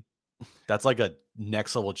team? That's like a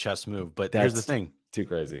next level chess move. But here's the thing. Too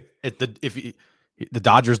crazy. The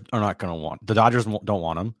Dodgers are not going to want. The Dodgers don't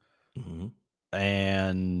want him. Mm-hmm.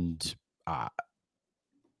 And,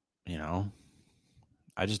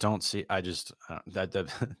 I just don't see.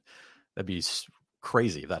 That'd be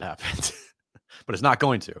crazy if that happened, but it's not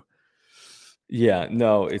going to. Yeah,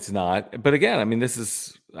 no, it's not. But again, I mean,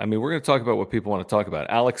 we're going to talk about what people want to talk about.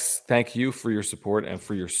 Alex, thank you for your support and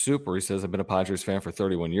for your super. He says, I've been a Padres fan for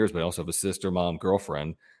 31 years, but I also have a sister, mom,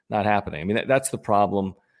 girlfriend. Not happening. I mean, that's the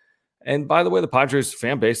problem. And by the way, the Padres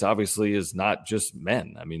fan base obviously is not just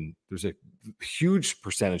men. I mean, there's a huge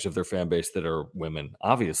percentage of their fan base that are women.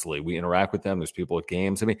 Obviously, we interact with them. There's people at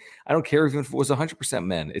games. I mean, I don't care even if it was 100%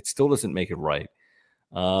 men. It still doesn't make it right.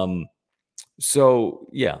 So,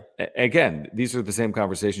 yeah, again, these are the same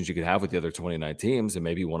conversations you could have with the other 29 teams, and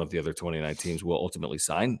maybe one of the other 29 teams will ultimately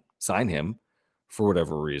sign him for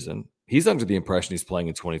whatever reason. He's under the impression he's playing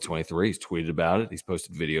in 2023. He's tweeted about it. He's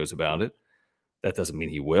posted videos about it. That doesn't mean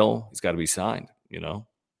he will. He's got to be signed,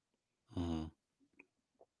 Mm-hmm.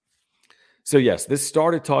 So, yes, this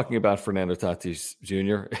started talking about Fernando Tatis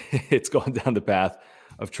Jr. It's gone down the path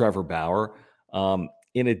of Trevor Bauer.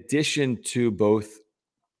 In addition to both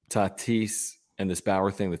Tatis and this Bauer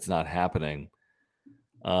thing that's not happening,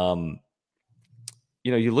 you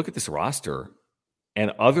look at this roster,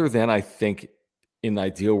 and other than, I think, in the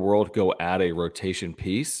ideal world, go add a rotation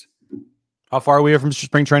piece. How far are we from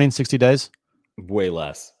spring training? 60 days? Way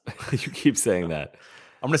less. You keep saying that.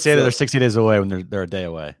 I'm going to say that they're 60 days away when they're a day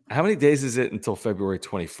away. How many days is it until February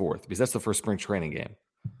 24th? Because that's the first spring training game.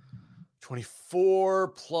 24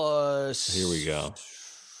 plus. Here we go.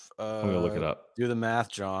 I'm going to look it up. Do the math,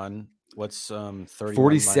 John. What's 31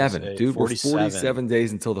 47. minus 8? Dude, 47. we're 47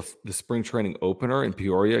 days until the spring training opener in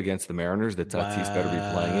Peoria against the Mariners that Tatis better be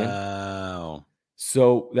playing in. Wow.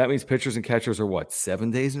 So that means pitchers and catchers are what, 7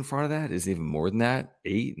 days in front of that? Is it even more than that?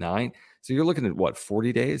 8, 9? So you're looking at what,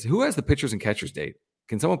 40 days? Who has the pitchers and catchers date?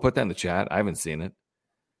 Can someone put that in the chat? I haven't seen it.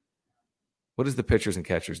 What is the pitchers and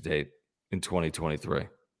catchers date in 2023?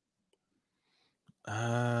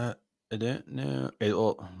 I don't know. I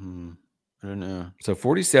don't know. So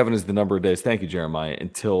 47 is the number of days, thank you, Jeremiah,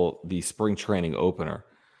 until the spring training opener,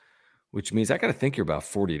 which means I got to think you're about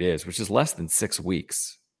 40 days, which is less than 6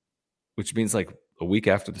 weeks, which means like a week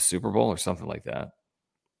after the Super Bowl or something like that.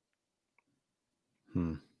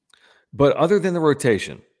 But other than the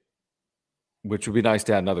rotation, which would be nice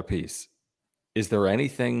to add another piece, is there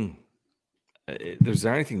anything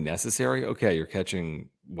necessary? Okay, you're catching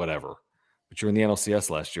whatever, but you're in the NLCS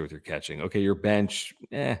last year with your catching. Okay, your bench,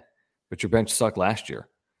 but your bench sucked last year.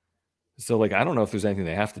 So, like, I don't know if there's anything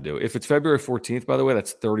they have to do. If it's February 14th, by the way,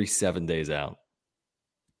 that's 37 days out.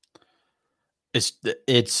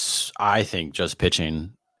 It's I think just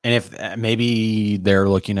pitching, and if maybe they're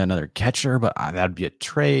looking at another catcher, but that'd be a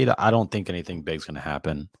trade. I don't think anything big's going to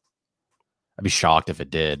happen. I'd be shocked if it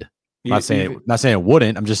did. I'm not saying it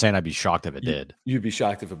wouldn't. I'm just saying I'd be shocked if it did. You'd be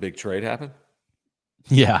shocked if a big trade happened?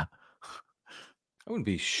 Yeah. I wouldn't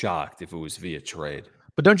be shocked if it was via trade.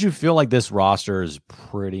 But don't you feel like this roster is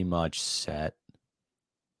pretty much set?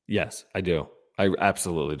 Yes, I do. I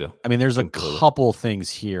absolutely do. I mean, there's a couple things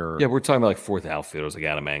here. Yeah, we're talking about like fourth outfielders, like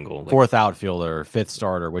Adam Engel. Fourth outfielder, fifth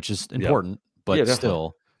starter, which is important, but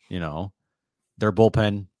still, their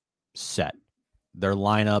bullpen set. Their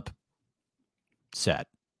lineup set.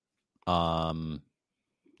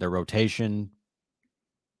 Their rotation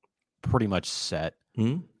pretty much set.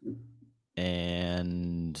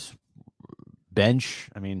 And bench,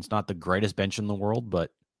 I mean, it's not the greatest bench in the world, but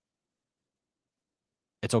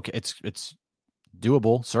it's okay. It's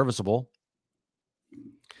doable, serviceable.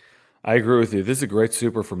 I agree with you. This is a great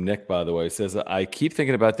super from Nick, by the way. It says, I keep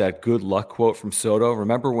thinking about that good luck quote from Soto.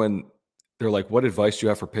 Remember when they're like, what advice do you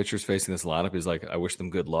have for pitchers facing this lineup? He's like, I wish them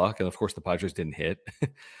good luck. And of course, the Padres didn't hit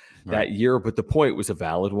that year, but the point was a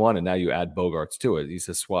valid one. And now you add Bogarts to it. He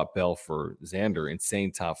says, swap Bell for Xander.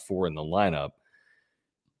 Insane top 4 in the lineup.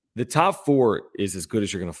 The top 4 is as good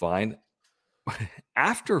as you're going to find.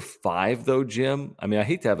 After 5, though, Jim, I mean, I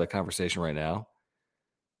hate to have that conversation right now,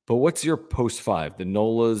 but what's your post 5? The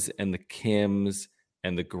Nolas and the Kims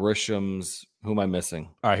and the Grishams. Who am I missing?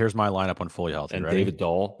 All right, here's my lineup when fully healthy. And ready? David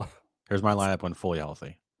Dahl. Here's my lineup when fully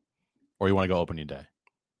healthy. Or you want to go opening day?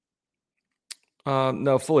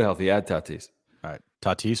 No, fully healthy. Add Tatis. All right.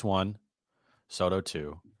 Tatis 1, Soto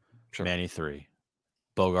 2, Manny 3,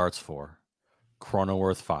 Bogarts 4,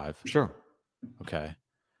 Cronenworth 5. Sure. Okay.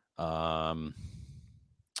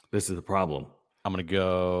 This is the problem. I'm gonna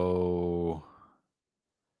go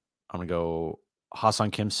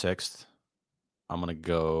Ha-Seong Kim 6th. I'm gonna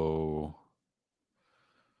go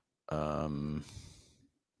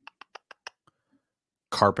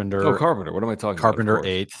Carpenter. Oh, Carpenter. What am I talking Carpenter about?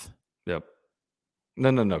 8th. Yep.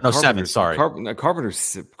 No. No, 7th. Sorry.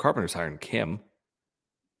 Carpenter's hiring Kim.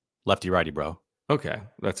 Lefty righty, bro. Okay,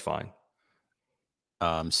 that's fine.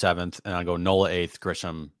 7th, and I'll go Nola 8th,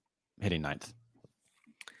 Grisham hitting 9th.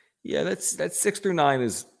 Yeah, that's 6 through 9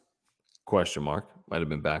 is question mark. Might have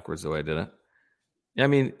been backwards the way I did it. I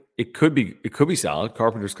mean, it could be solid.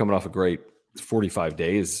 Carpenter's coming off a great 45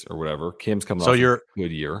 days or whatever. Kim's coming off a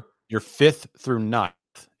good year. Your 5th through 9th,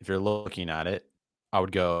 if you're looking at it, I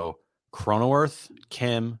would go Cronenworth,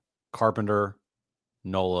 Kim, Carpenter,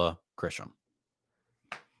 Nola, Grisham.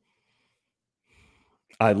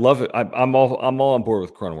 I love it. I'm all on board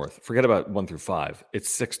with Cronenworth. Forget about 1 through 5. It's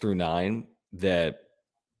 6 through 9 that,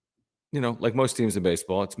 like most teams in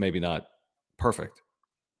baseball, it's maybe not perfect.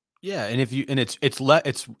 Yeah, and it's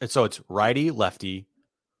righty, lefty,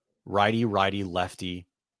 righty, lefty,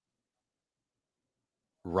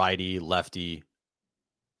 righty, lefty,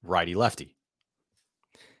 righty, lefty.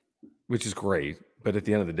 Which is great, but at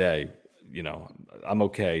the end of the day, I'm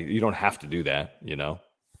okay. You don't have to do that,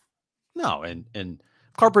 No, and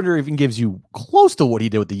Carpenter even gives you close to what he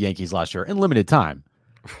did with the Yankees last year in limited time.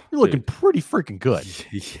 You're looking pretty freaking good.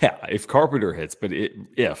 Yeah, if Carpenter hits, but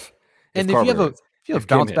if you have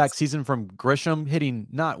bounce back season from Grisham hitting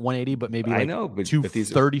not 180, but maybe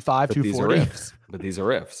 235, 240. But these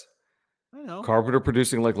are ifs. I know. Carpenter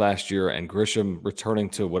producing like last year and Grisham returning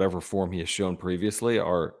to whatever form he has shown previously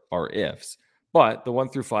are ifs. But the 1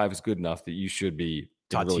 through 5 is good enough that you should be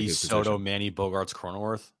in Tatis, really good Soto, position. Manny, Bogarts,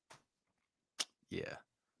 Cronenworth. Yeah.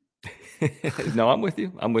 No, I'm with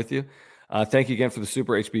you. Thank you again for the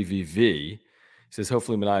super HBVV. He says,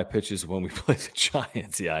 hopefully Mania pitches when we play the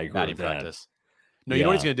Giants. Yeah, I agree Batting with that. practice. No, you know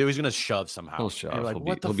what he's going to do? He's going to shove somehow. He'll shove.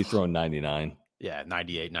 Like, he'll be throwing 99. Yeah,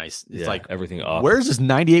 98. Nice. It's Yeah, like everything up. Where's this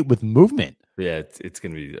 98 with movement? Yeah, it's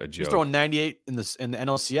going to be a joke. He's throwing 98 in the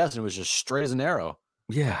NLCS, and it was just straight as an arrow.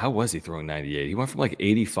 Yeah, how was he throwing 98? He went from like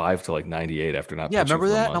 85 to like 98 after not. Yeah, remember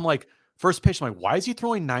that? And I'm like, first pitch, I'm like, why is he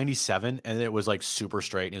throwing 97? And it was like super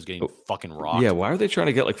straight, and he was getting fucking rocked. Yeah, why are they trying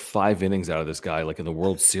to get like 5 innings out of this guy, like in the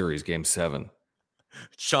World Series, Game 7?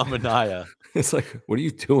 Sean Manaea. It's like, what are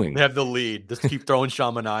you doing? They have the lead. Just keep throwing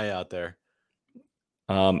Sean Manaea out there.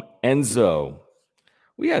 Enzo,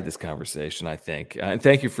 we had this conversation, I think. And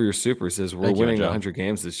thank you for your super. It says, we're winning 100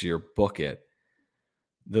 games this year. Book it.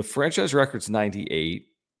 The franchise record's 98.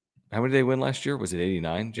 How many did they win last year? Was it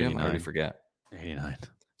 89, Jim? 89. I already forget. 89.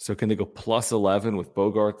 So can they go plus 11 with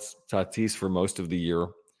Bogarts, Tatis for most of the year?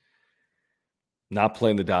 Not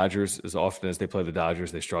playing the Dodgers as often as they play the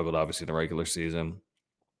Dodgers. They struggled, obviously, in the regular season.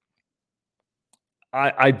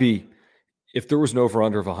 I'd be, if there was an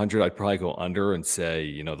over-under of 100, I'd probably go under and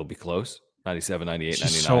say, they'll be close. 97, 98, it's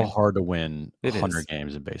 99. It's so hard to win 100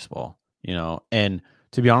 games in baseball, And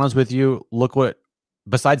to be honest with you, look what,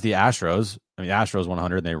 besides the Astros, the Astros won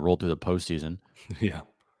 100 and they rolled through the postseason. Yeah.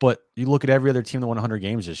 But you look at every other team that won 100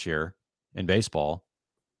 games this year in baseball.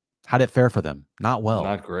 How did it fare for them? Not well.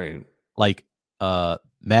 Not great. Like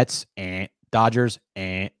Mets, Dodgers,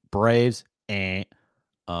 Braves,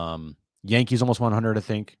 Yankees almost won 100, I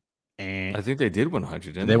think. I think they did win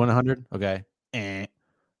 100, didn't they? Won 100? Okay.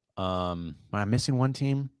 Am I missing one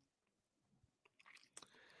team?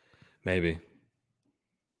 Maybe.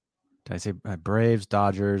 Did I say Braves,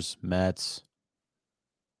 Dodgers, Mets,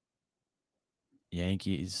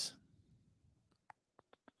 Yankees?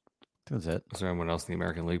 I think that's it. Is there anyone else in the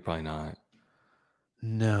American League? Probably not.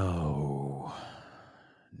 No,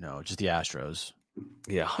 just the Astros.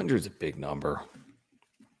 Yeah, 100 is a big number.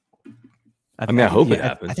 I hope it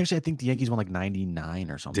happens. I think the Yankees won like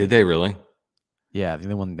 99 or something. Did they really? Yeah, I think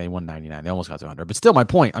they won 99. They almost got to 100. But still, my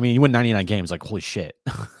point. I mean, you win 99 games, like, holy shit.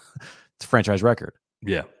 It's a franchise record.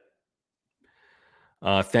 Yeah.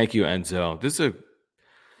 Thank you, Enzo. This is a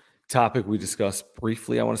topic we discussed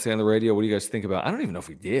briefly, I want to say, on the radio. What do you guys think about? I don't even know if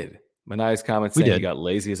we did. Manaea's comment saying he got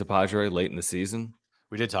lazy as a Padre late in the season.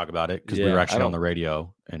 We did talk about it because we were actually on the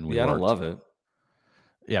radio. And I don't love it.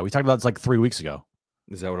 Yeah, we talked about this like 3 weeks ago.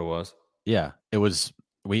 Is that what it was? Yeah, it was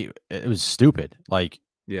stupid. Like,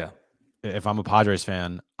 yeah, if I'm a Padres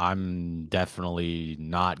fan, I'm definitely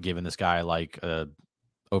not giving this guy like a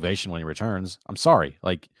ovation when he returns. I'm sorry.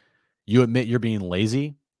 Like, you admit you're being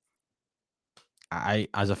lazy.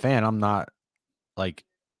 As a fan, I'm not like,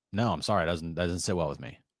 no, I'm sorry. That doesn't sit well with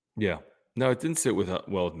me. Yeah, no, it didn't sit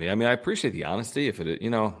well with me. I mean, I appreciate the honesty. If it,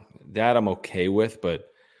 that I'm okay with,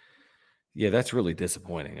 but yeah, that's really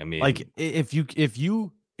disappointing. I mean, like if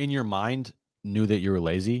you in your mind knew that you were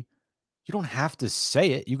lazy, you don't have to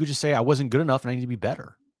say it. You could just say, I wasn't good enough and I need to be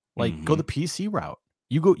better. Like, go the PC route.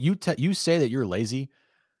 You say that you're lazy,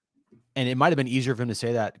 and it might have been easier for him to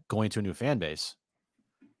say that going to a new fan base.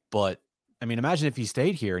 But I mean, imagine if he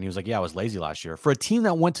stayed here and he was like, yeah, I was lazy last year. For a team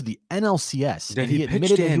that went to the NLCS, and he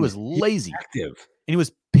admitted that he was lazy. And he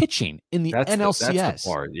was pitching in the NLCS. That's the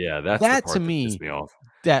part. Yeah, that's that the part to me, that pissed me off.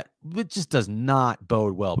 That it just does not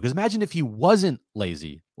bode well. Because imagine if he wasn't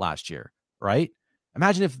lazy last year, right?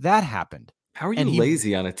 Imagine if that happened. How are you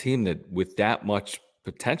lazy on a team that with that much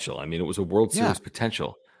potential? I mean, it was a World Series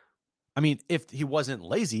potential. I mean, if he wasn't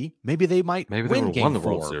lazy, maybe they might win Game 4. Won the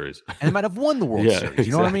World Series. And they might have won the World Series.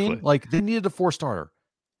 You know what I mean? Like, they needed a 4-starter.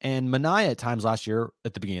 And Manaea at times last year,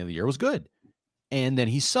 at the beginning of the year, was good. And then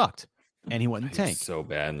he sucked. And he went in the tank. So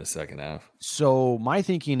bad in the second half. So my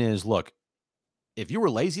thinking is, look, if you were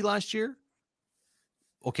lazy last year,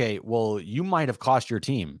 okay, well, you might have cost your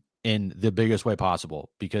team in the biggest way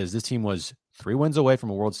possible, because this team was 3 wins away from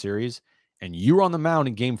a World Series, and you were on the mound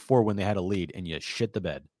in Game 4 when they had a lead, and you shit the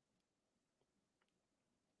bed.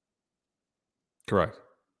 Correct.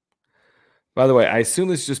 By the way, I assume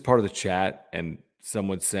this is just part of the chat, and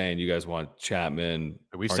someone's saying you guys want Chapman.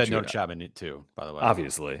 We've said no to Chapman too, by the way.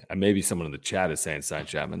 Obviously. And maybe someone in the chat is saying sign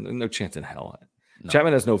Chapman. No chance in hell. No.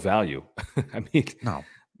 Chapman has no value. I mean, no,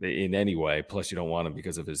 in any way. Plus, you don't want him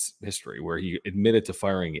because of his history, where he admitted to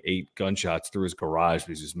firing 8 gunshots through his garage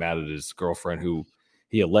because he was mad at his girlfriend who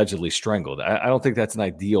he allegedly strangled. I don't think that's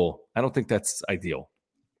ideal.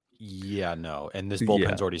 Yeah, no. And this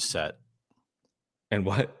bullpen's already set. And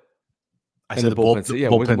what? I said the bullpen's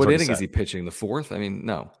what inning is he pitching? The 4th? I mean,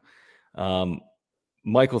 no.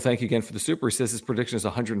 Michael, thank you again for the super. He says his prediction is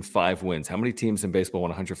 105 wins. How many teams in baseball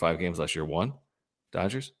won 105 games last year? 1?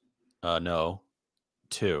 Dodgers? No.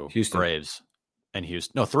 2. Houston. Braves and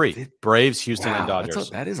Houston. No, 3. Braves, Houston, and Dodgers.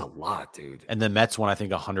 That is a lot, dude. And the Mets won, I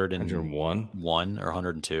think, 101 or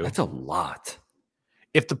 102. That's a lot.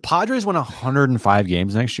 If the Padres win 105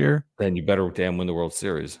 games next year, then you better damn win the World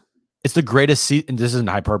Series. It's the greatest season. This isn't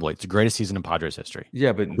hyperbole. It's the greatest season in Padres history.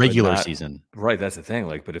 Yeah, but regular season. Right. That's the thing.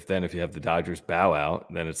 Like, but if you have the Dodgers bow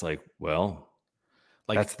out, then it's like, well,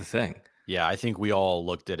 that's the thing. Yeah, I think we all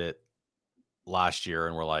looked at it last year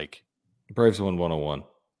and we're like, Braves won 101.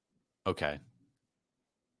 Okay.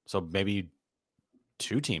 So maybe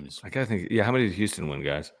 2 teams. I gotta think. Yeah, how many did Houston win,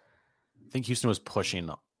 guys? I think Houston was pushing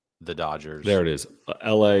the Dodgers. There it is.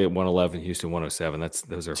 LA 111, Houston 107.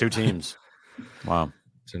 Those are 2 teams. Wow.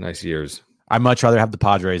 So nice years. I'd much rather have the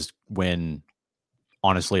Padres win,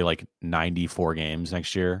 honestly, like 94 games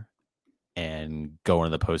next year and go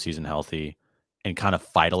into the postseason healthy and kind of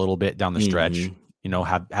fight a little bit down the stretch. Mm-hmm. You know,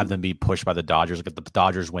 have them be pushed by the Dodgers. Like if the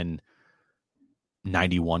Dodgers win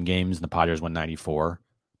 91 games and the Padres win 94,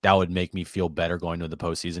 that would make me feel better going to the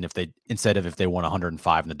postseason instead of if they won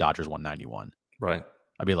 105 and the Dodgers won 91. Right.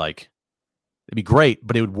 I'd be like, it'd be great,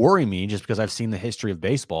 but it would worry me just because I've seen the history of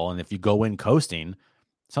baseball. And if you go in coasting,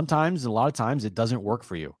 sometimes, a lot of times, it doesn't work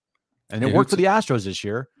for you. And it worked for the Astros this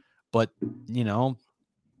year, but, you know,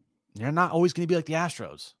 they're not always going to be like the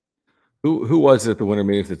Astros. Who was it at the winter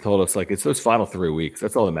meetings that told us, like, it's those final 3 weeks.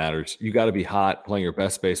 That's all that matters. You got to be hot, playing your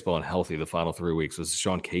best baseball and healthy the final 3 weeks. Was it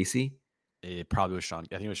Sean Casey? It probably was Sean.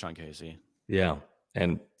 I think it was Sean Casey. Yeah.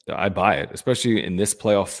 And I buy it, especially in this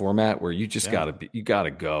playoff format where you just got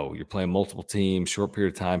to go. You're playing multiple teams, short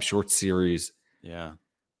period of time, short series. Yeah.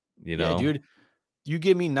 You know, dude, you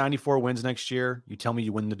give me 94 wins next year. You tell me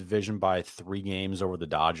you win the division by 3 games over the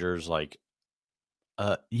Dodgers. Like,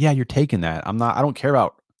 yeah, you're taking that. I don't care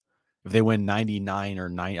about if they win 99 or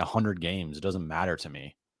 100 games. It doesn't matter to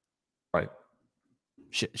me. Right.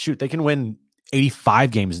 Shoot, they can win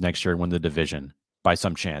 85 games next year and win the division by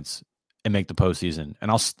some chance and make the postseason.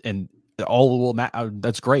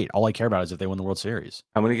 That's great. All I care about is if they win the World Series.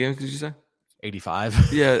 How many games did you say?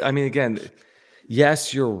 85. Yeah. I mean, again,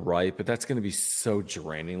 yes, you're right, but that's going to be so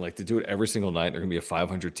draining. Like to do it every single night, they're going to be a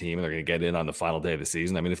 500 team and they're going to get in on the final day of the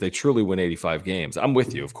season. I mean, if they truly win 85 games, I'm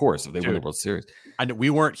with you, of course, if they win the World Series. I know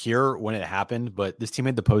we weren't here when it happened, but this team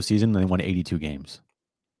made the postseason and they won 82 games.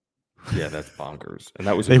 Yeah, that's bonkers. And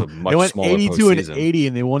that was they much smaller 82 postseason. And 80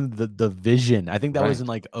 and they won the division. I think that was in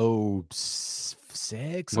like 06.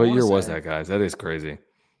 What year was that, guys? That is crazy.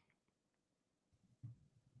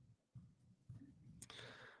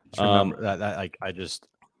 Remember that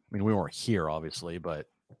we weren't here obviously, but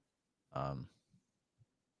let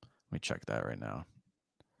me check that right now.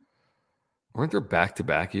 Weren't there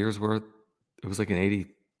back-to-back years where it was like an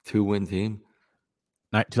 82 win team?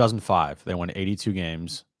 2005, they won 82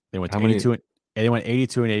 games. They went 82 and they went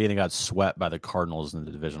 82 and 80 and they got swept by the Cardinals in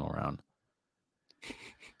the divisional round.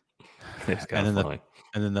 And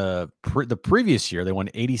then the previous year they won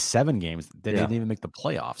 87 games. They didn't even make the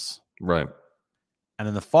playoffs. Right. And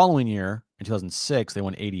then the following year, in 2006, they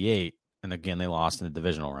won 88. And again, they lost in the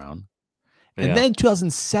divisional round. And then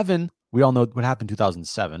 2007, we all know what happened in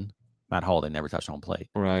 2007. Matt Holiday never touched home plate.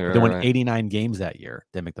 Right. They won 89 games that year.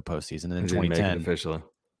 Didn't make the postseason. And then 2010, officially.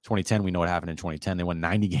 2010, we know what happened in 2010. They won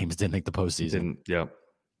 90 games, didn't make the postseason. Yep.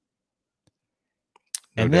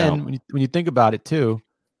 And then when you think about it too,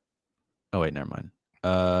 oh wait, never mind.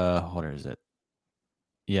 What is it?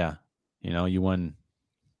 Yeah, you won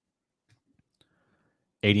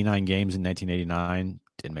 89 games in 1989,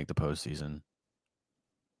 didn't make the postseason.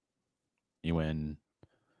 You win,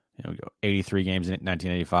 83 games in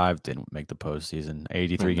 1985, didn't make the postseason.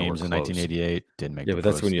 83 games in 1988, didn't make the postseason. Yeah, but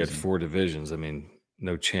that's when you had 4 divisions. I mean,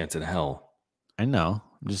 no chance in hell. I know.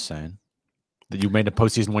 I'm just saying that you made a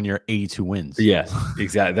postseason when you're 82 wins. Yeah,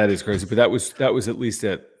 exactly. That is crazy. But that was at least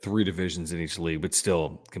at 3 divisions in each league, but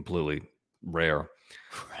still completely rare.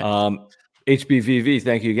 Right. HBVV,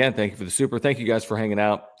 thank you again. Thank you for the super. Thank you guys for hanging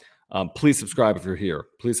out. Please subscribe if you're here.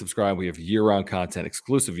 Please subscribe. We have year-round content,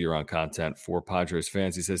 exclusive year-round content for Padres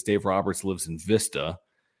fans. He says Dave Roberts lives in Vista.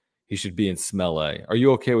 He should be in Smell A. Are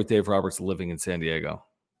you okay with Dave Roberts living in San Diego?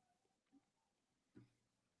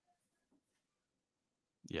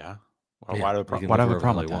 Yeah. Why do I have a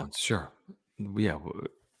problem with that? Sure. Yeah.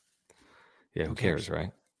 Yeah. Who cares, right?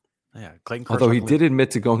 Yeah. Clayton Kershaw. Although he did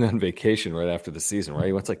admit to going on vacation right after the season, right?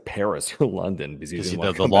 He went to like Paris or London because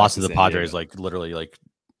the loss of the Padres, like literally, like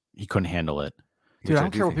he couldn't handle it. Dude, I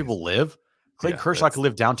don't care where people live. Clayton Kershaw could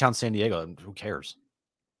live downtown San Diego. Who cares?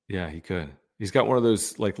 Yeah, he could. He's got one of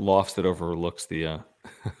those like lofts that overlooks the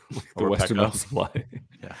Western Mass Supply.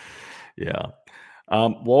 Yeah. Yeah.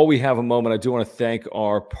 While we have a moment, I do want to thank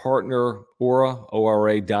our partner,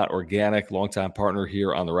 ora.organic, longtime partner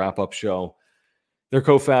here on the Wrap-Up Show. Their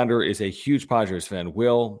co-founder is a huge Padres fan,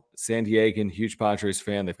 Will, San Diegan, huge Padres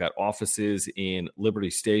fan. They've got offices in Liberty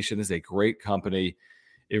Station. This is a great company.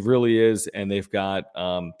 It really is, and they've got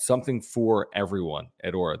something for everyone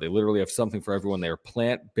at Ora. They literally have something for everyone. They are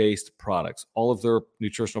plant-based products. All of their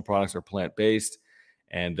nutritional products are plant-based,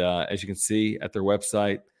 and as you can see at their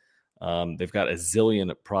website, they've got a zillion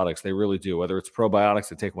products. They really do. Whether it's probiotics,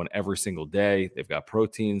 they take one every single day. They've got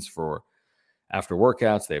proteins for after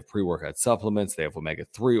workouts. They have pre-workout supplements. They have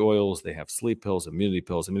omega-3 oils. They have sleep pills, immunity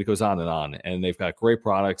pills. I mean, it goes on. And they've got great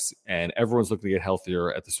products, and everyone's looking to get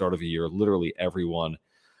healthier at the start of a year. Literally everyone.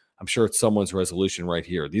 I'm sure it's someone's resolution right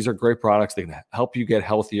here. These are great products. They can help you get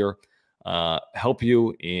healthier, help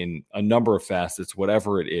you in a number of facets,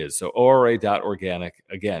 whatever it is. So ora.organic,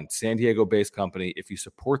 again, San Diego-based company. If you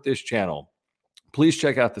support this channel, please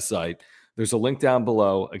check out the site. There's a link down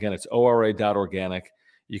below. Again, it's ora.organic.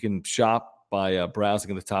 You can shop by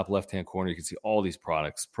browsing in the top left-hand corner. You can see all these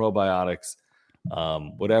products, probiotics,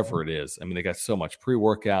 whatever it is. I mean, they got so much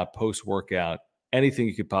pre-workout, post-workout, anything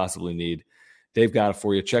you could possibly need. They've got it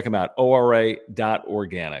for you. Check them out,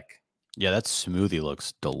 ora.organic. Yeah, that smoothie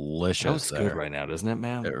looks delicious. That looks good right now, doesn't it,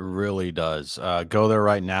 man? It really does. Go there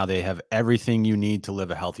right now. They have everything you need to live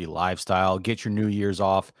a healthy lifestyle. Get your New Year's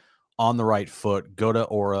off on the right foot. Go to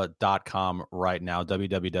aura.com right now,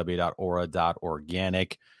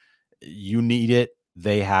 www.aura.organic. You need it.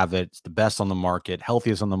 They have it. It's the best on the market,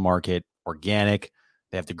 healthiest on the market, organic.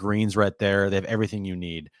 They have the greens right there. They have everything you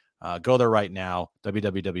need. Go there right now,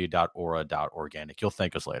 www.aura.organic. You'll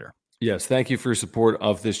thank us later. Yes, thank you for your support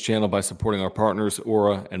of this channel by supporting our partners,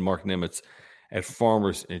 Aura and Mark Nimitz at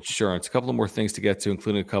Farmers Insurance. A couple of more things to get to,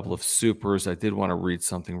 including a couple of supers. I did want to read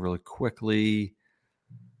something really quickly.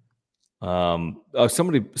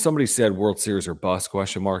 Somebody said World Series or bust, ?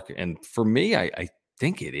 And for me, I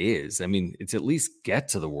think it is. I mean, it's at least get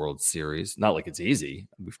to the World Series. Not like it's easy.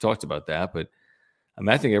 We've talked about that, but I mean,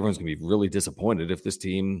 I think everyone's going to be really disappointed if this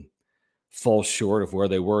team falls short of where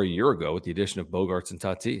they were a year ago with the addition of Bogarts and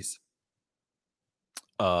Tatis.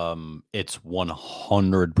 It's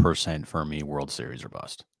 100% for me, World Series or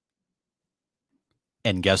bust.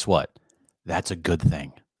 And guess what? That's a good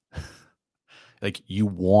thing. Like, you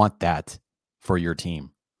want that for your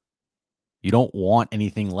team. You don't want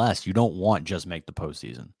anything less. You don't want just make the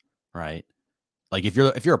postseason, right? Like, if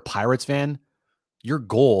you're a Pirates fan, your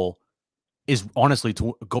goal is honestly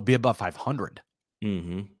to go be above 500.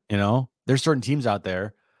 Mm-hmm. You know, there's certain teams out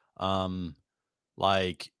there,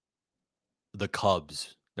 like the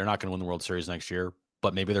Cubs. They're not going to win the World Series next year,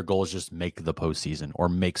 but maybe their goal is just make the postseason or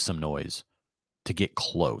make some noise to get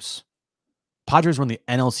close. Padres won the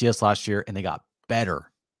NLCS last year and they got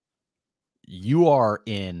better. You are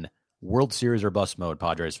in World Series or bust mode,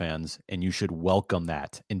 Padres fans, and you should welcome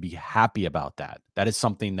that and be happy about that. That is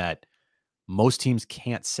something that most teams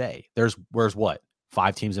can't say. There's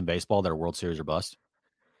 5 teams in baseball that are World Series or bust?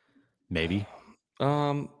 Maybe.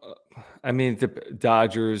 I mean, the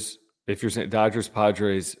Dodgers, if you're saying Dodgers,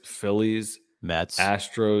 Padres, Phillies, Mets,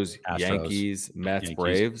 Astros, Yankees, Mets, Yankees.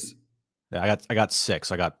 Braves. Yeah, I got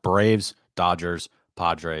 6. I got Braves, Dodgers,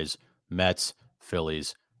 Padres, Mets,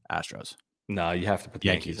 Phillies, Astros. No, you have to put the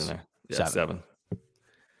Yankees in there. Yeah, 7.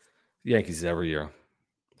 Yankees every year.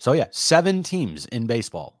 So, yeah, 7 teams in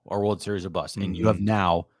baseball are World Series or bust. And you have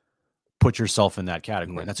now put yourself in that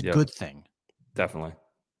category. That's a good thing. Definitely.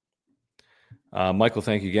 Michael,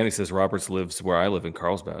 thank you again. He says Roberts lives where I live in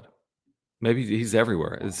Carlsbad. Maybe he's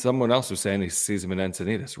everywhere. Someone else was saying he sees him in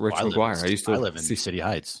Encinitas. Rich McGuire. I live in City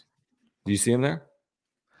Heights. Do you see him there?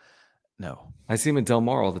 No. I see him in Del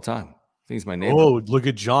Mar all the time. I think he's my neighbor. Oh, look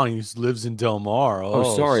at John. He lives in Del Mar.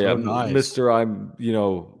 Oh, sorry. So I'm nice. Mr. I'm,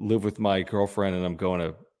 live with my girlfriend and I'm going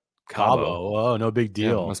to Cabo. Oh, no big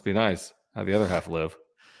deal. Yeah, must be nice. How the other half live.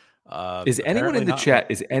 Is anyone in the chat?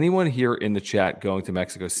 Is anyone here in the chat going to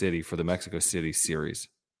Mexico City for the Mexico City series?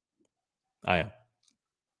 I am.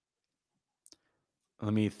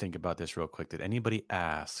 Let me think about this real quick. Did anybody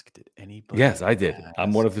ask? Yes, I did.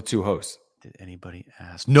 I'm one of the 2 hosts. Did anybody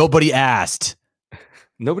ask? Nobody asked.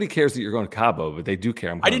 Nobody cares that you're going to Cabo, but they do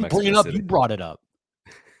care. I didn't bring it up. You brought it up.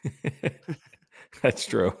 That's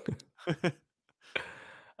true.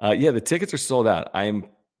 Yeah, the tickets are sold out. I'm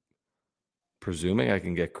presuming I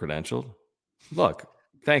can get credentialed. Look,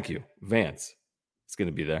 thank you. Vance. It's going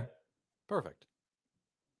to be there. Perfect.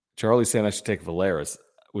 Charlie's saying I should take Valeris,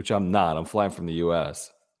 which I'm not. I'm flying from the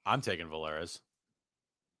U.S. I'm taking Valeris.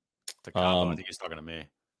 To Cabo. I think he's talking to me.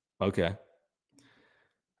 Okay.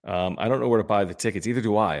 I don't know where to buy the tickets. Either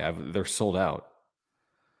do I. They're sold out.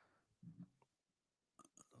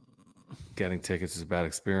 getting tickets is a bad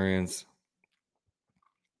experience.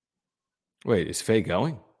 Wait, is Faye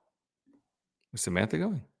going? Is Samantha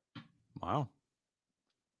going? Wow.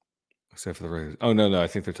 Except for the Raiders. Oh, no. I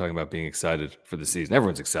think they're talking about being excited for the season.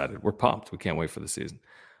 Everyone's excited. We're pumped. We can't wait for the season.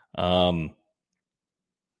 Let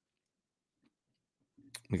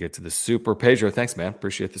me get to the super. Pedro, thanks, man.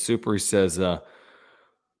 Appreciate the super. He says,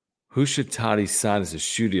 who should Tatis sign as a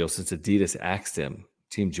shoe deal since Adidas axed him?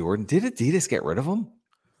 Team Jordan. Did Adidas get rid of him?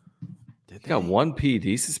 Did they got one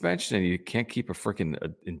PED suspension and you can't keep a freaking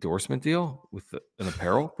endorsement deal with an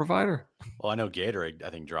apparel provider? Well, I know Gatorade, I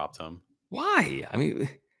think, dropped him. Why? I mean,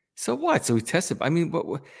 so what? So he tested. I mean,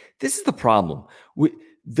 what this is the problem.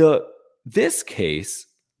 This case,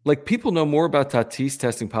 like, people know more about Tatis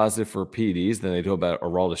testing positive for PEDs than they do about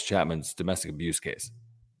Aroldis Chapman's domestic abuse case.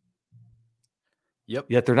 Yep.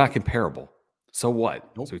 Yet they're not comparable. So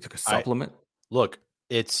what? Nope. So he took a supplement? Look,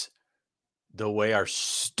 it's the way our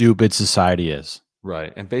stupid society is.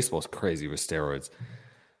 Right. And baseball's crazy with steroids.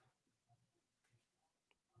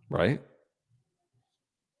 Right?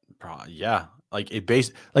 Yeah. Like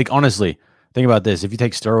honestly, think about this. If you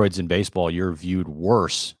take steroids in baseball, you're viewed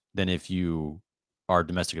worse than if you are a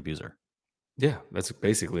domestic abuser. Yeah, that's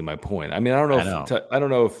basically my point. I mean, I don't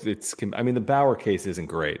know if it's. I mean, the Bauer case isn't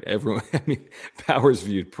great. Bauer's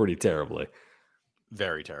viewed pretty terribly,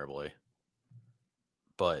 very terribly.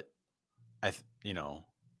 But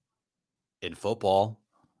in football,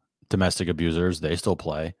 domestic abusers, they still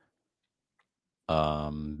play.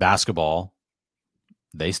 Basketball,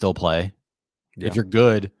 they still play. Yeah. If you're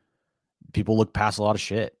good, people look past a lot of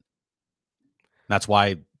shit. That's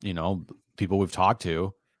why people we've talked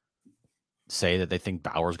to say that they think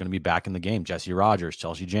Bauer's going to be back in the game. Jesse Rogers,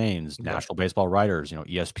 Chelsea Janes, National Baseball Writers,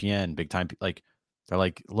 ESPN, big time. Like, they're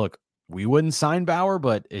like, look, we wouldn't sign Bauer,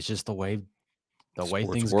 but it's just the way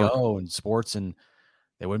things go in sports, and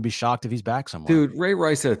they wouldn't be shocked if he's back somewhere. Dude, Ray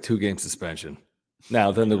Rice had a 2-game suspension.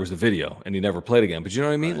 Now, then there was a video, and he never played again. But you know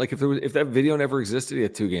what I mean? Right. Like, if that video never existed, he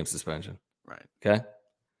had 2-game suspension. Right. Okay?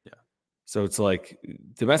 Yeah. So it's like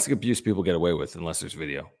domestic abuse people get away with unless there's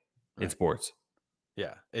video in sports.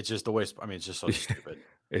 Yeah, it's just the way. I mean, it's just so stupid.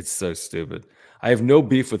 It's so stupid. I have no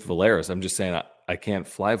beef with Valeris. I'm just saying I can't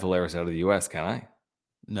fly Valeris out of the U.S., can I?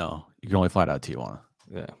 No, you can only fly out to Tijuana.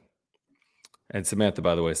 Yeah. And Samantha,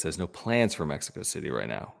 by the way, says no plans for Mexico City right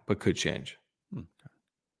now, but could change.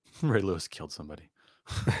 Ray Lewis killed somebody.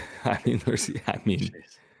 I didn't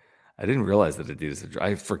realize that Adidas. I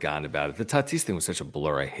had forgotten about it. The Tatis thing was such a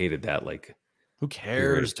blur. I hated that. Like, who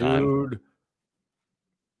cares, dude?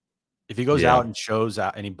 If he goes out and shows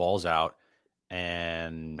out and he balls out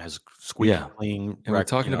and has squeaky clean, and we're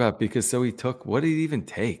talking about because he took. What did he even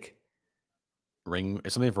take?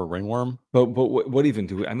 Something for ringworm. But what even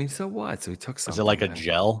do we? I mean, so what? So he took something. Was it like a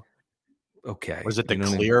gel? Okay. Was it the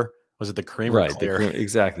clear? Was it the cream? Right. Clear?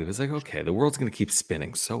 Exactly. It's like, okay, the world's going to keep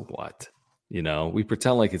spinning. So what? We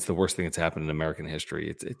pretend like it's the worst thing that's happened in American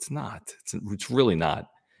history. It's not. It's really not.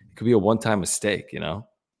 It could be a one-time mistake.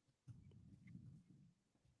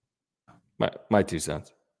 My 2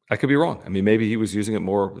 cents. I could be wrong. I mean, maybe he was using it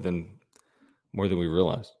more than we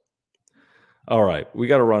realized. All right, we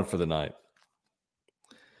got to run for the night.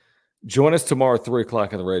 Join us tomorrow at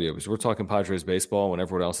 3:00 on the radio because we're talking Padres baseball when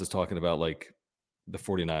everyone else is talking about like the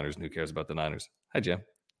 49ers and who cares about the Niners. Hi, Jim.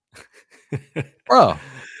 Bro.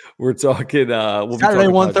 We're talking Saturday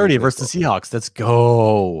 1:30 versus the Seahawks. Let's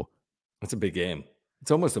go. That's a big game. It's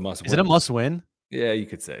almost a must win. Is it a must win? Yeah, you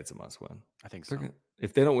could say it's a must win. I think so.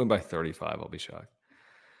 If they don't win by 35, I'll be shocked.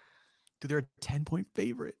 Dude, they're a 10-point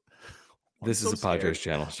favorite. This is a Padres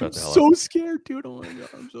channel. Shut the hell up. I'm so scared, dude. Oh my God,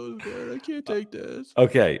 I'm so scared. I can't take this.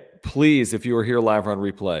 Okay, please, if you are here live on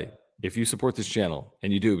replay, if you support this channel,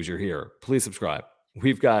 and you do because you're here, please subscribe.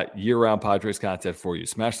 We've got year-round Padres content for you.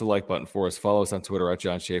 Smash the like button for us. Follow us on Twitter at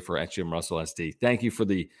John Schaefer, at Jim Russell SD. Thank you for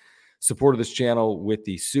the support of this channel with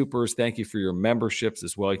the supers. Thank you for your memberships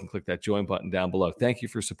as well. You can click that join button down below. Thank you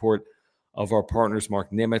for support of our partners, Mark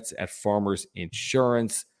Nimitz at Farmers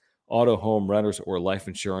Insurance, auto, home, renters, or life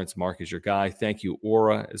insurance. Mark is your guy. Thank you,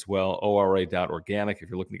 Aura, as well, ORA.organic. If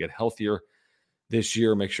you're looking to get healthier this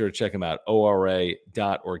year, make sure to check them out,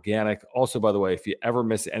 ORA.organic. Also, by the way, if you ever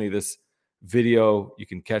miss any of this video, you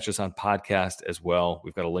can catch us on podcast as well.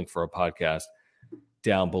 We've got a link for our podcast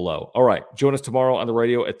down below. All right, join us tomorrow on the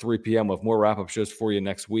radio at 3 p.m. We'll have more wrap-up shows for you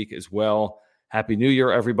next week as well. Happy New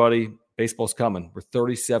Year, everybody. Baseball's coming. We're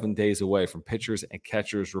 37 days away from pitchers and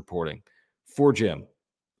catchers reporting. For Jim,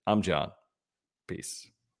 I'm John. Peace.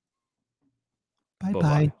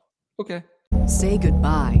 Bye-bye. Okay. Say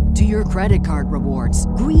goodbye to your credit card rewards.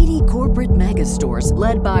 Greedy corporate mega stores,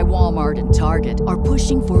 led by Walmart and Target, are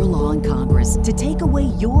pushing for a law in Congress to take away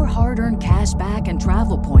your hard-earned cash back and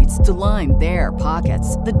travel points to line their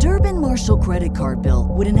pockets. The Durbin-Marshall credit card bill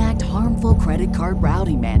would enact harmful credit card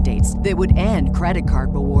routing mandates that would end credit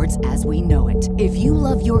card rewards as we know it. If you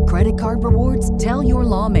love your credit card rewards, tell your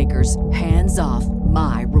lawmakers, hands off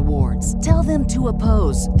my rewards. Tell them to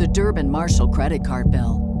oppose the Durbin-Marshall credit card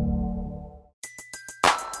bill.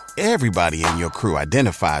 Everybody in your crew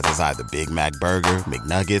identifies as either Big Mac Burger,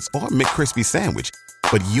 McNuggets, or McCrispy Sandwich.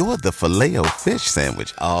 But you're the Filet-O-Fish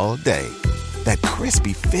Sandwich all day. That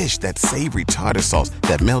crispy fish, that savory tartar sauce,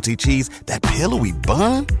 that melty cheese, that pillowy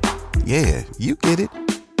bun. Yeah, you get it.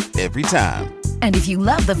 Every time. And if you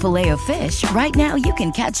love the Filet-O-Fish, right now you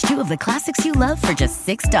can catch two of the classics you love for just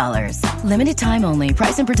 $6. Limited time only.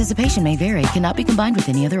 Price and participation may vary. Cannot be combined with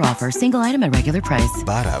any other offer. Single item at regular price.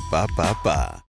 Ba-da-ba-ba-ba.